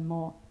 maybe even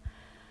more.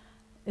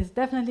 It's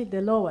definitely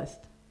the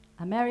lowest.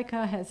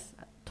 America has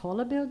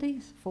taller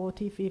buildings,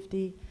 40,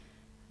 50.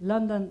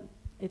 London,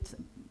 it's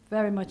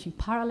very much in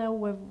parallel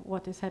with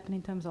what is happening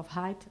in terms of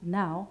height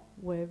now,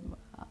 with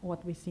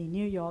what we see in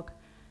New York.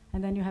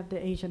 And then you have the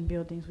Asian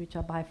buildings, which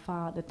are by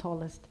far the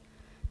tallest.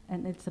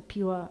 And it's a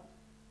pure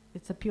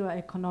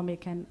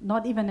economic, and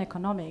not even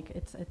economic,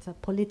 it's a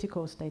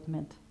political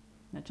statement.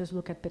 Now just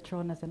look at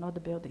Petronas and other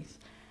buildings.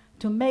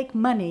 To make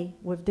money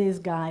with these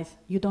guys,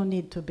 you don't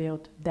need to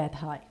build that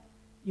high.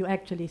 You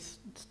actually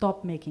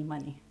stop making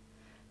money,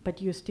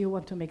 but you still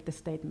want to make the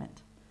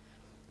statement.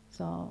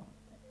 So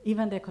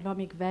even the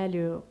economic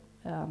value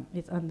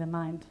is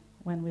undermined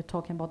when we're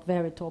talking about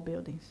very tall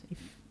buildings,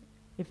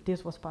 if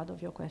this was part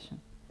of your question.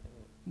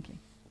 Okay.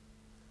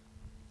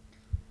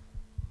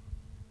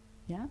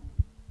 Yeah?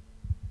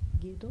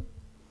 Guido?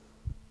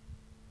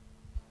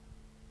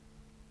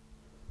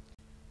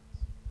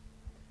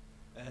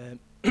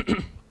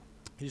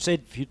 You said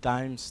a few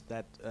times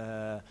that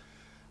a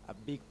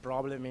big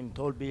problem in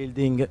tall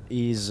building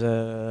is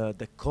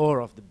the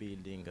core of the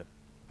building.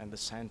 and the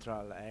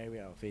central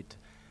area of it.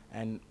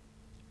 And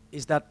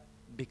is that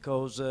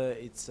because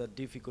it's a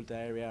difficult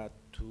area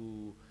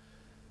to,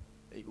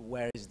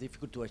 where it's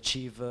difficult to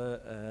achieve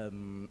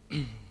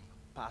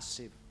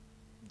passive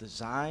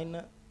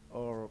design,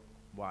 or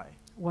why?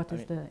 What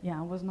is the, yeah,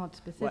 I was not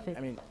specific. Well,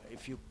 I mean,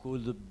 if you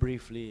could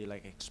briefly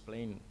like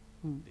explain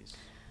this.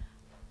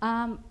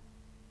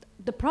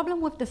 The problem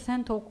with the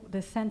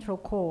central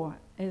core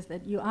is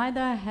that you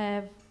either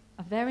have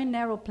a very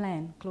narrow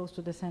plan close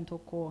to the central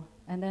core,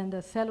 and then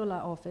the cellular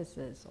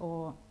offices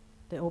or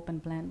the open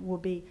plan will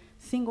be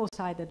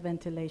single-sided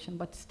ventilation,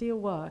 but still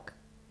work.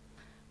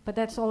 But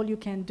that's all you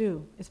can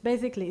do. It's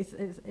basically,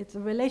 it's a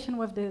relation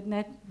with the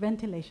net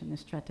ventilation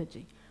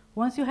strategy.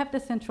 Once you have the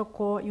central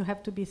core, you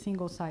have to be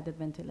single-sided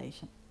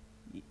ventilation.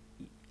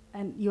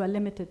 And you are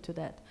limited to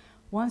that.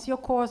 Once your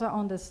cores are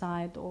on the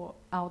side or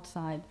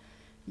outside,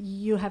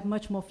 you have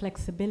much more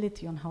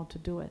flexibility on how to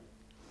do it.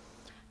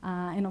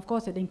 And of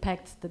course, it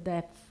impacts the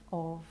depth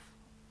of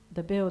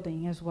the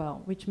building as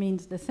well, which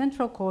means the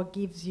central core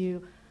gives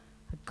you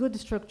a good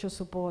structural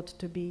support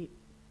to be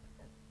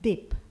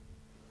deep.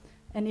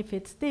 And if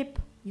it's deep,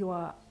 you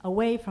are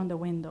away from the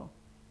window.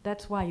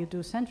 That's why you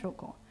do central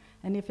core.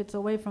 And if it's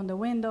away from the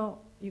window,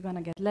 you're going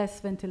to get less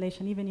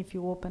ventilation, even if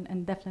you open,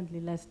 and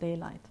definitely less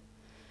daylight.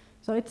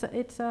 So it's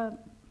a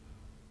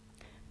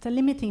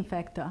limiting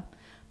factor.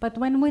 But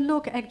when we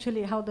look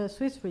actually how the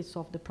Swiss Re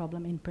solved the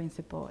problem in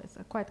principle, it's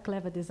a quite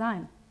clever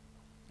design,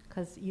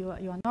 because you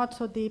are not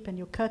so deep and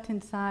you cut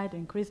inside, you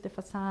increase the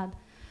facade.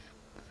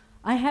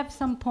 I have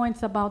some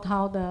points about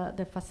how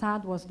the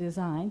facade was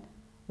designed,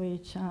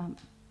 which I'm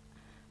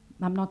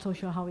not so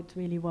sure how it's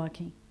really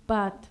working.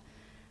 But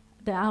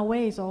there are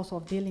ways also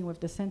of dealing with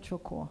the central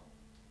core.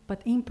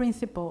 But in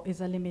principle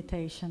is a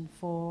limitation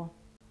for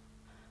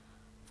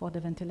the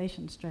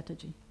ventilation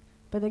strategy.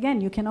 But again,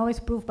 you can always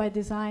prove by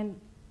design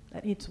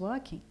that it's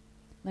working.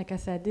 Like I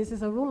said, this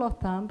is a rule of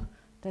thumb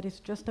that is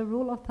just a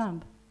rule of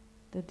thumb.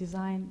 The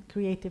design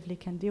creatively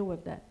can deal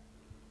with that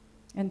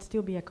and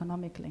still be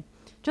economically.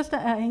 Just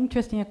an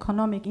interesting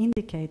economic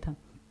indicator.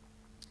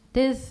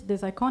 These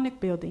iconic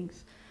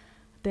buildings,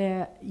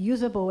 their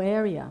usable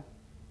area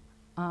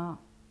are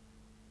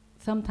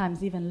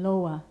sometimes even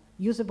lower,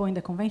 usable in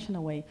the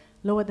conventional way,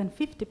 lower than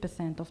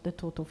 50% of the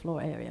total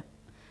floor area.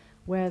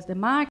 Whereas the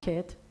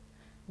market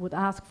would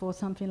ask for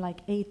something like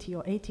 80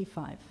 or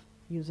 85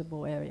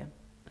 usable area.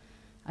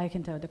 I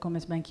can tell the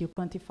Commerzbank, you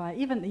quantify,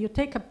 even you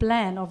take a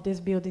plan of these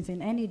buildings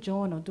in any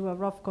journal, do a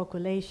rough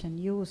calculation,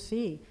 you will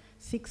see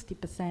 60%,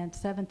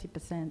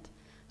 70%.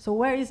 So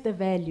where is the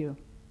value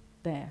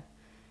there?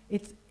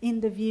 It's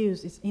in the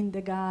views, it's in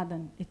the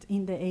garden, it's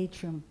in the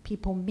atrium.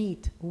 People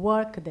meet,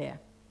 work there,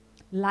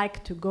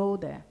 like to go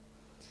there.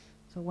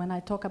 So when I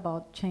talk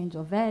about change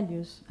of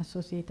values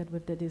associated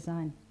with the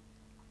design,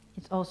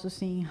 it's also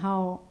seeing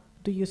how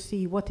do you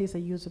see what is a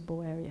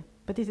usable area.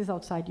 But this is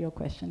outside your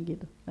question,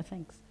 Guido, but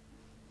thanks.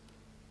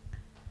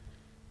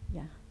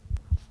 Yeah,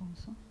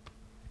 Alfonso.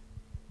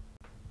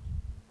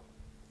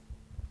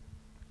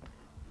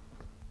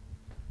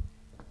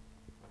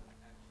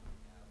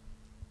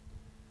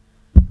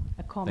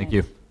 A comment. Thank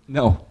you.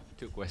 No,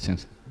 two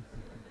questions.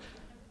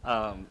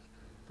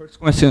 First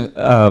question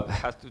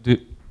has to do,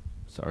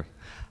 sorry.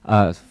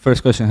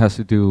 First question has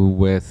to do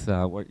with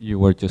what you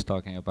were just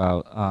talking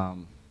about.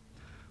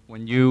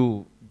 When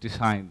you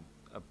design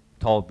a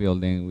tall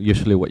building,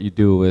 usually what you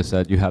do is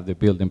that you have the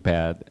building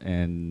pad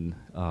and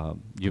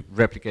you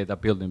replicate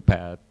that building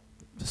pad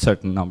a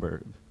certain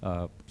number,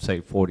 say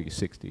 40,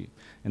 60,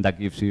 and that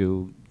gives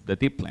you the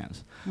deep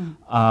plans.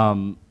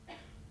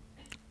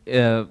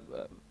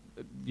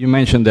 You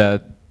mentioned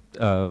that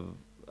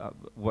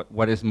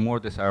what is more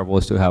desirable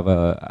is to have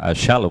a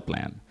shallow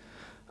plan,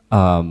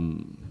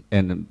 and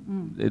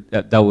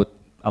that would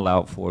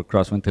allow for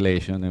cross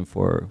ventilation and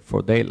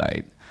for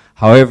daylight.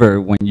 However,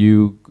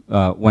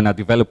 when a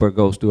developer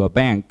goes to a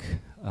bank,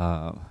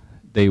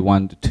 they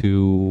want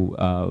to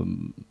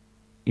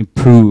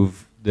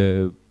improve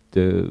the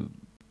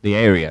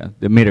area,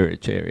 the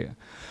meterage area.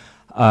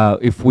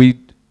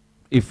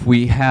 If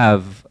we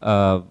have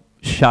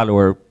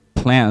shallower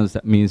plans,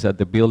 that means that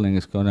the building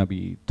is going to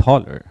be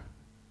taller,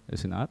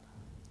 is it not?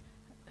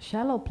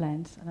 Shallow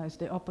plans, no, it's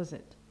the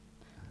opposite.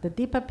 The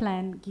deeper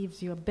plan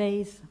gives you a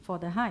base for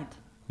the height.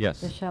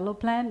 Yes. The shallow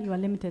plan, you are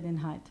limited in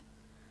height.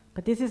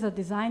 But this is a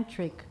design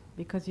trick,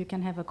 because you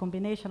can have a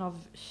combination of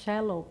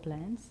shallow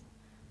plans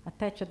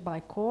attached by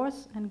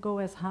cores and go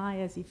as high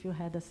as if you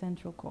had a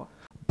central core.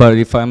 But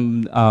if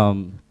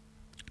I'm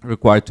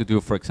required to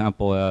do, for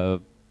example, a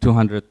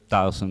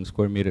 200,000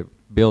 square meter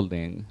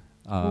building,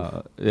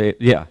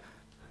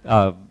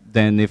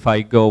 then if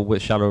I go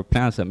with shallower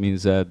plans, that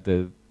means that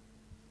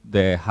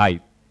the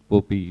height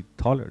will be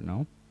taller,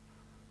 no?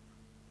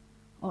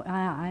 Oh,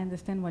 I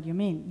understand what you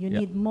mean. You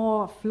need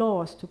more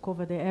floors to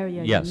cover the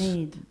area you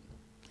need.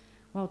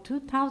 Well,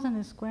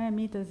 2,000 square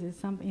meters is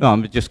something. No,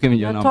 I'm just giving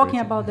you a number. You're talking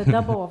about the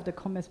double of the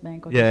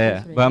Commerzbank.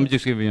 Yeah, but I'm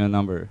just giving you a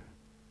number.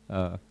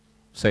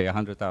 Say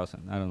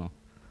 100,000, I don't know.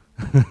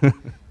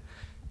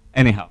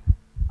 Anyhow,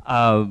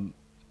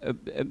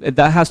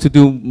 that has to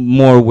do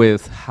more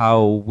with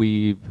how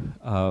we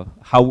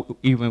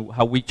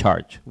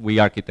charge, we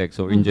architects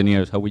or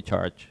engineers, how we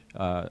charge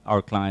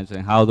our clients,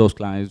 and how those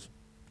clients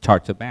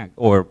charge the bank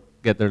or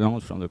get their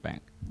loans from the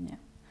bank. Yeah.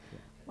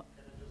 Can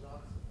I just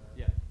answer that?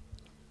 Yeah.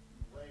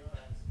 The way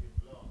banks give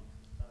loans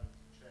is starting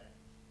to change.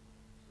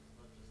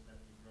 So it's not just net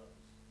growth.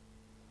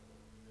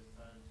 It's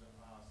time to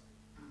ask,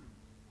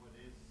 what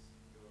is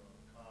your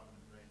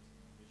carbon rating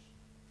emission?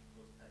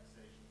 Because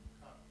taxation will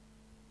come.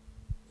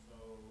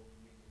 So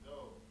we can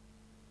go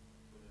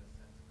with a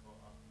sense of go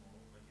up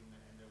more, but you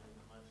may end up with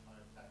a much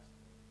higher tax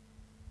bill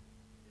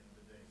at the end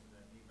of the day, so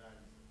that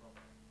devalues the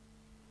property.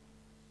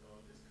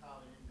 So this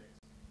carbon index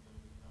is going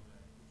to become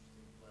an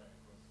interesting play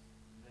across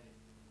many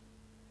things.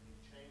 And it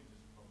changes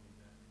probably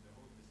the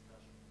whole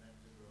discussion of net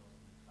growth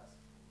and the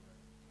classical way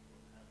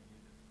of having a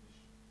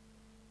definition.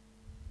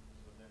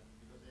 So that,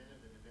 because at the end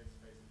of the day, let's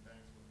face it,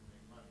 banks want to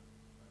make money.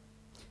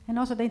 Right? And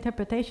also the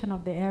interpretation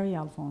of the area,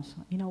 Alfonso.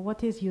 You know,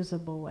 what is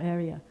usable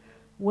area?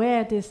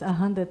 Where this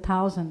 100,000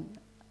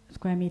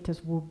 square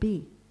meters will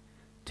be?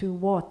 To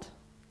what?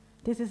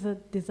 This is a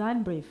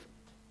design brief.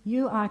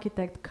 You,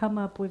 architect, come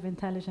up with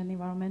intelligent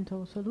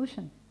environmental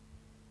solution.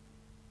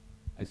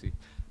 I see.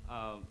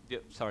 Yeah,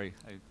 sorry,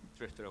 I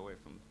drifted away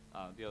from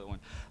the other one.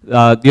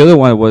 The other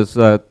one was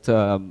that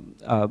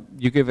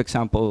you give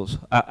examples,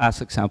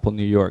 as example,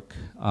 New York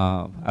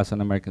as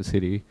an American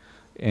city.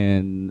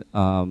 And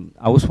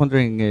I was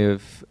wondering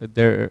if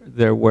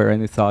there were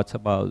any thoughts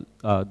about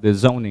the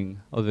zoning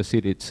of the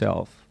city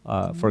itself.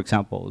 For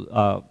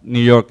example, New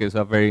York is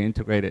a very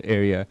integrated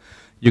area.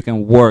 You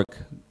can work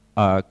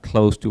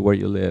close to where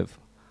you live,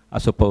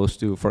 as opposed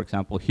to, for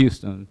example,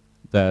 Houston,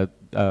 that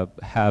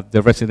have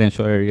the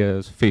residential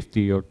areas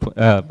 15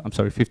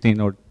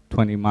 or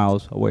 20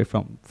 miles away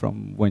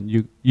from when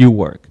you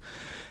work,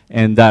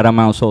 and that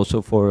amounts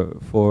also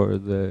for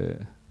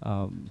the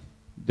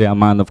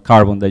amount of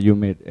carbon that you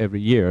emit every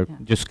year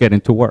just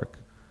getting to work.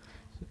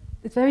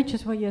 It's very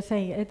interesting what you're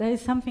saying. There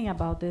is something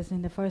about this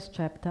in the first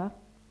chapter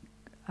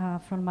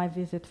from my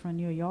visit from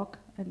New York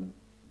and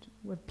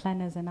with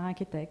planners and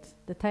architects.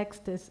 The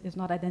text is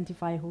not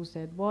identify who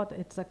said what.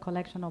 It's a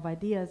collection of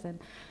ideas and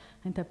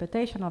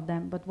interpretation of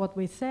them. But what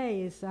we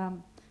say is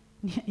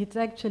it's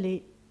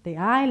actually the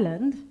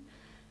island.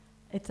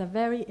 It's a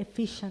very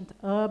efficient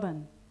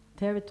urban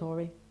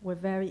territory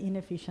with very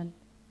inefficient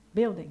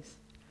buildings.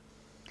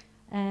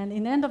 And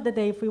in the end of the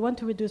day, if we want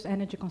to reduce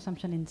energy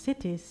consumption in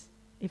cities,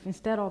 if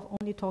instead of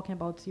only talking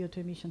about CO2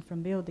 emission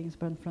from buildings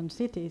but from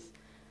cities,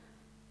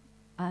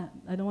 I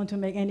don't want to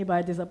make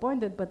anybody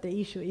disappointed, but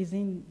the issue is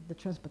in the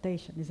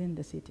transportation, is in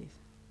the cities.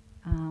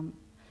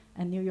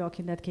 And New York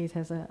in that case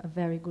has a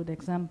very good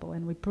example,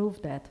 and we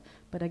proved that.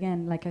 But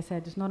again, like I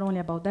said, it's not only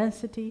about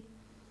density,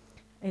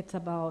 it's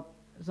about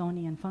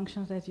zoning and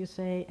functions, as you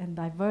say, and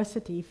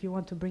diversity if you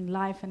want to bring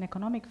life and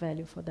economic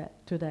value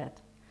to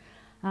that.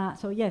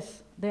 So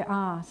yes, there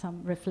are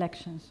some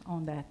reflections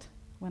on that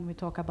when we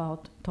talk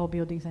about tall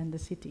buildings and the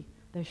city.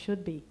 There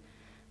should be.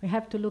 We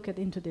have to look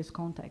into this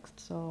context.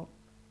 So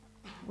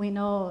we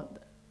know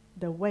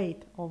the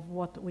weight of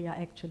what we are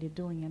actually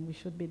doing and we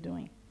should be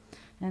doing.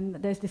 And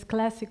there's this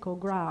classical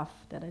graph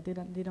that I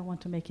didn't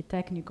want to make it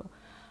technical,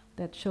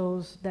 that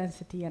shows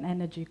density and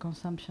energy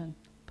consumption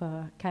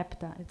per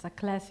capita. It's a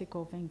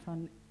classical thing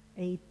from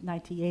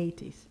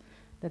 1980s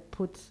that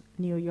puts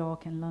New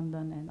York and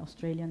London and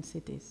Australian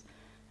cities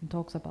and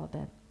talks about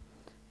that.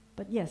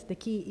 But yes, the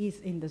key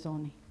is in the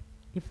zoning,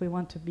 if we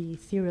want to be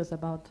serious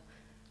about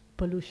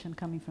pollution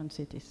coming from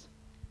cities.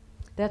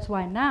 That's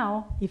why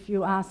now, if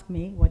you ask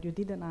me, what you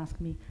didn't ask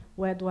me,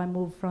 where do I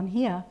move from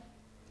here?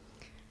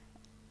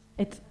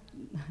 It's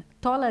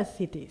taller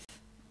cities.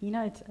 You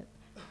know, it's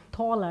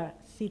taller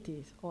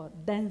cities or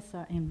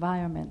denser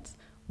environments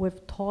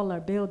with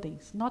taller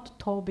buildings. Not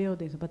tall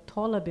buildings, but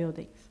taller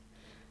buildings.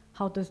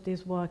 How does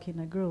this work in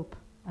a group?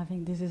 I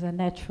think this is a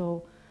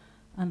natural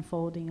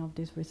unfolding of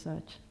this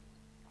research.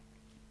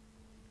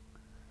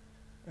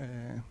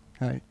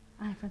 Hi.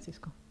 Hi,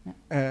 Francisco.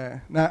 Yeah.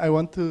 Now I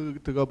want to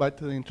go back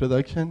to the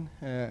introduction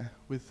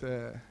with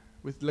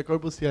Le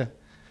Corbusier,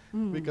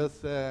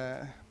 because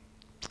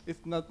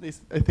it's not.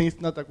 I think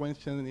it's not a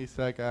question. It's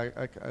like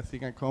I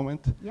think a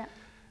comment. Yeah.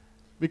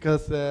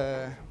 Because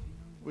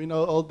we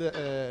know all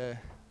the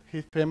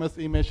his famous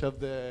image of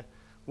the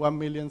 1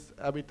 million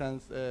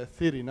inhabitants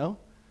city, no,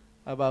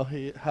 about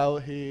how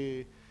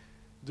he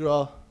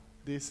draw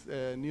this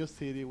new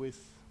city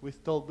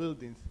with tall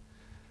buildings.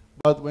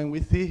 But when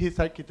we see his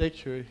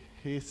architecture,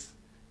 he's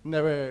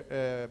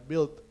never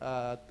built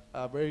a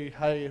very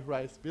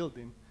high-rise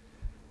building,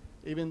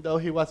 even though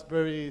he was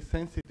very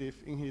sensitive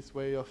in his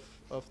way of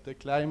the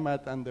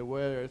climate and the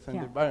weather and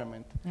the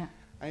environment. Yeah.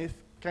 And it's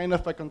kind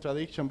of a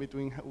contradiction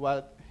between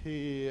what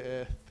he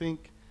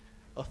think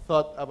or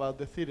thought about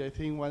the city. I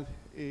think one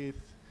is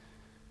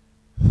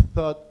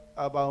thought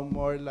about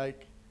more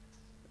like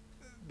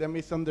the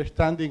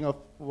misunderstanding of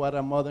what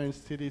a modern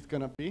city is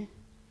going to be.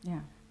 Yeah.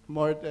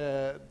 More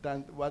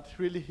than what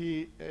really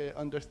he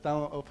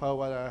understand of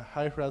what a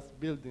high-rise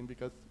building,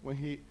 because when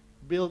he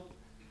built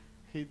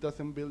he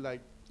doesn't build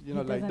like, you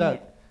know, He like doesn't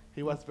that.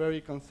 He was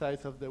very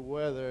concise of the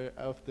weather,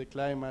 of the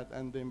climate,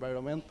 and the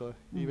environmental,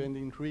 even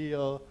in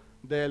Rio,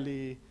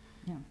 Delhi,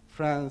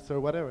 France, or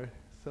whatever.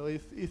 So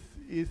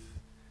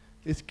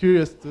it's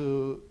curious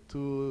to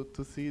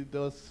see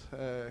those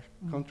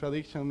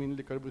contradictions in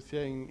Le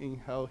Corbusier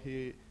in how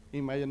he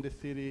imagined the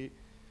city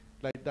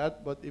like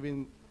that, but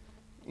even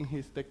in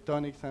his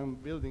tectonics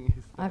and building.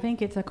 I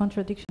think it's a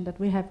contradiction that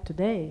we have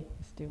today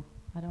still.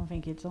 I don't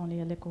think it's only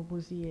a Le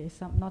Corbusier. It's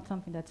not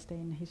something that stays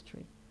in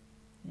history.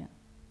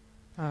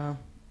 Yeah.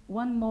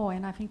 One more,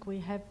 and I think we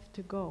have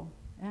to go,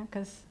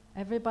 because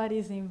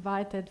everybody's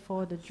invited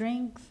for the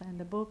drinks and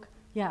the book.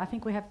 Yeah, I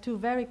think we have 2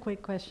 very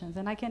quick questions,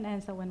 and I can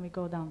answer when we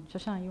go down.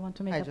 Shashank, you want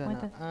to make a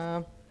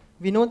point?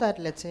 We know that,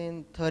 let's say,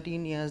 in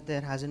 13 years,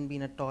 there hasn't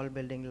been a tall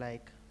building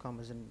like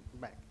Commerson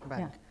Bank.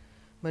 Yeah.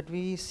 But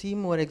we see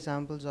more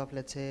examples of,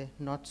 let's say,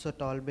 not so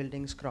tall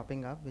buildings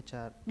cropping up, which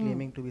are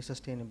claiming to be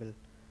sustainable.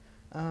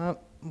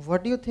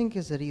 What do you think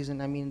is the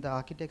reason? I mean, the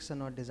architects are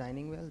not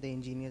designing well, the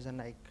engineers are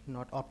like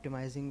not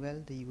optimizing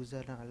well, the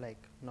users are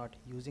like not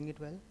using it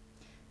well?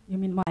 You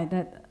mean why?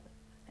 That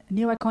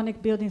new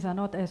iconic buildings are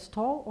not as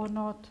tall or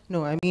not?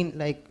 No, I mean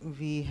like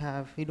we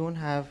don't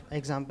have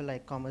example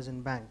like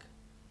Commerson Bank,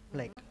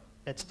 like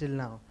that's still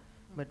now.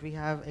 But we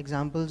have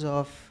examples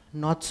of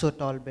not so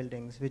tall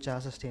buildings which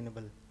are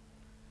sustainable.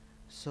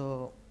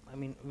 So, I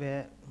mean,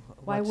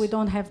 why we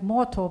don't have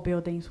more tall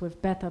buildings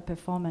with better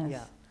performance?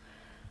 Yeah.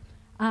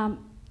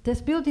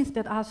 There's buildings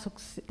that are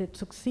that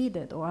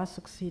succeeded or are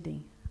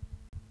succeeding.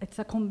 It's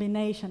a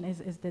combination.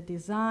 Is the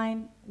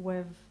design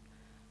with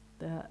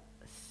the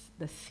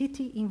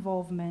city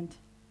involvement,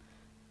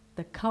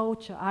 the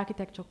culture,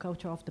 architectural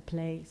culture of the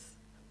place,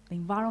 the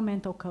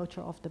environmental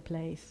culture of the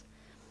place.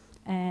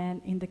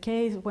 And in the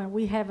case when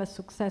we have a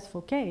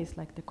successful case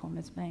like the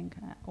Commerzbank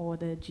or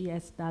the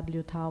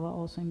GSW Tower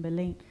also in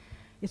Berlin,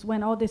 is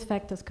when all these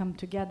factors come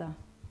together,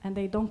 and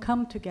they don't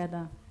come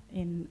together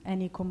in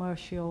any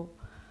commercial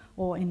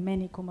or in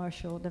many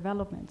commercial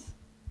developments.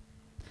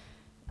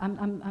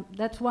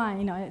 That's why,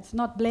 you know, it's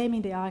not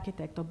blaming the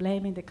architect or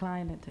blaming the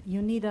client.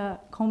 You need a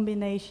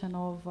combination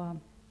of,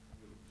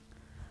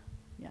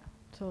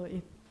 so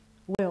it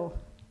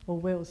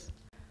wills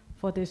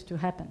for this to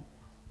happen.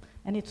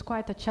 And it's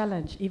quite a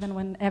challenge, even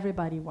when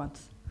everybody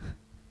wants.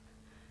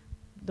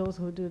 Those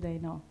who do, they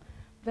know.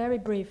 Very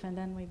brief, and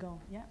then we go.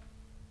 Yeah?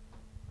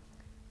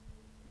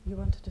 You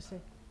wanted to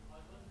say? I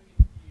was wondering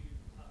if you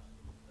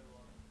touched also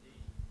on the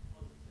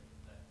positive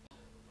effects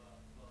that the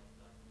work of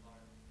that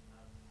environment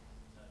has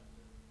in terms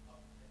of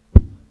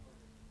architectural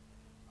typology.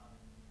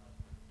 I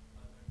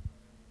remember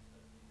certainly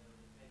there was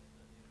a case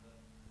study of a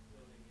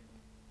building in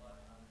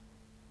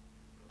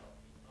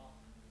Lockheed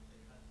Martin, which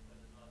they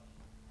transferred a large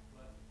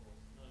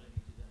workforce.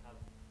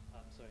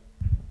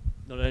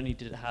 Not only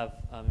did it have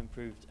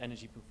improved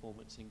energy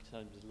performance in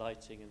terms of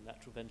lighting and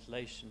natural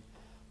ventilation,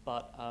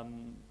 but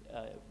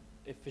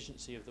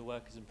efficiency of the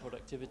workers and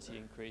productivity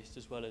increased,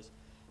 as well as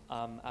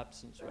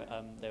absence.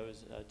 There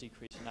was a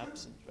decrease in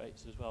absence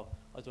rates as well.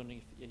 I was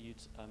wondering if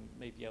you'd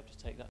maybe be able to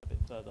take that a bit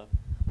further.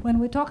 When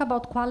we talk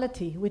about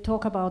quality, we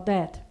talk about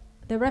that.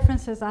 The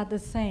references are the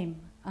same.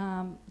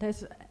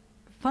 There's,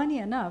 funny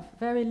enough,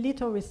 very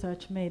little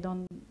research made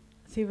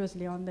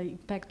seriously on the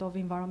impact of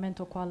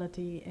environmental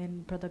quality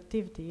and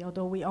productivity,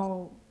 although we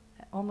all,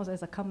 almost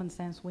as a common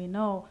sense, we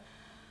know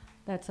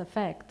that's a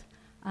fact.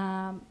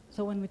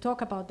 So when we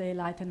talk about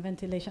daylight and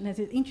ventilation, it's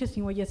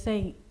interesting what you're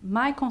saying.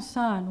 My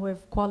concern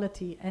with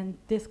quality and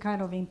this kind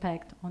of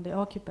impact on the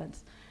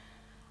occupants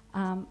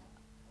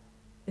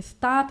it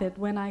started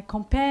when I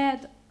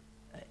compared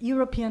a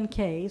European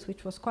case,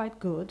 which was quite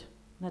good,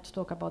 let's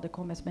talk about the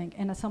Commerzbank,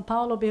 and a São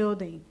Paulo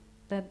building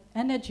that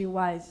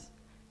energy-wise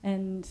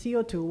and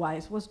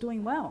CO2-wise was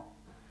doing well.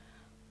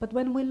 But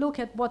when we look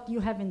at what you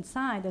have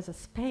inside as a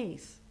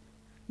space,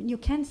 you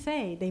can't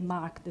say they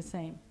mark the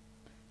same.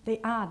 They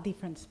are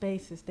different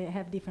spaces, they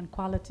have different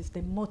qualities,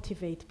 they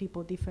motivate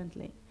people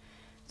differently.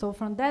 So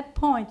from that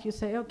point, you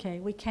say, okay,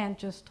 we can't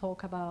just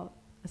talk about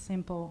a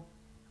simple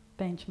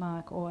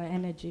benchmark or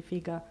energy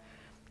figure,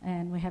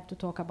 and we have to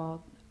talk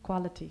about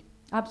quality.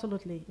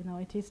 Absolutely, you know,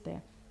 it is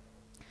there.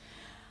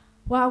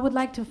 Well, I would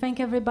like to thank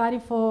everybody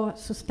for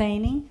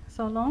sustaining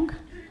so long,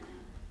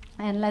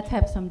 and let's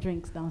have some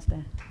drinks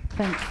downstairs.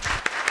 Thanks.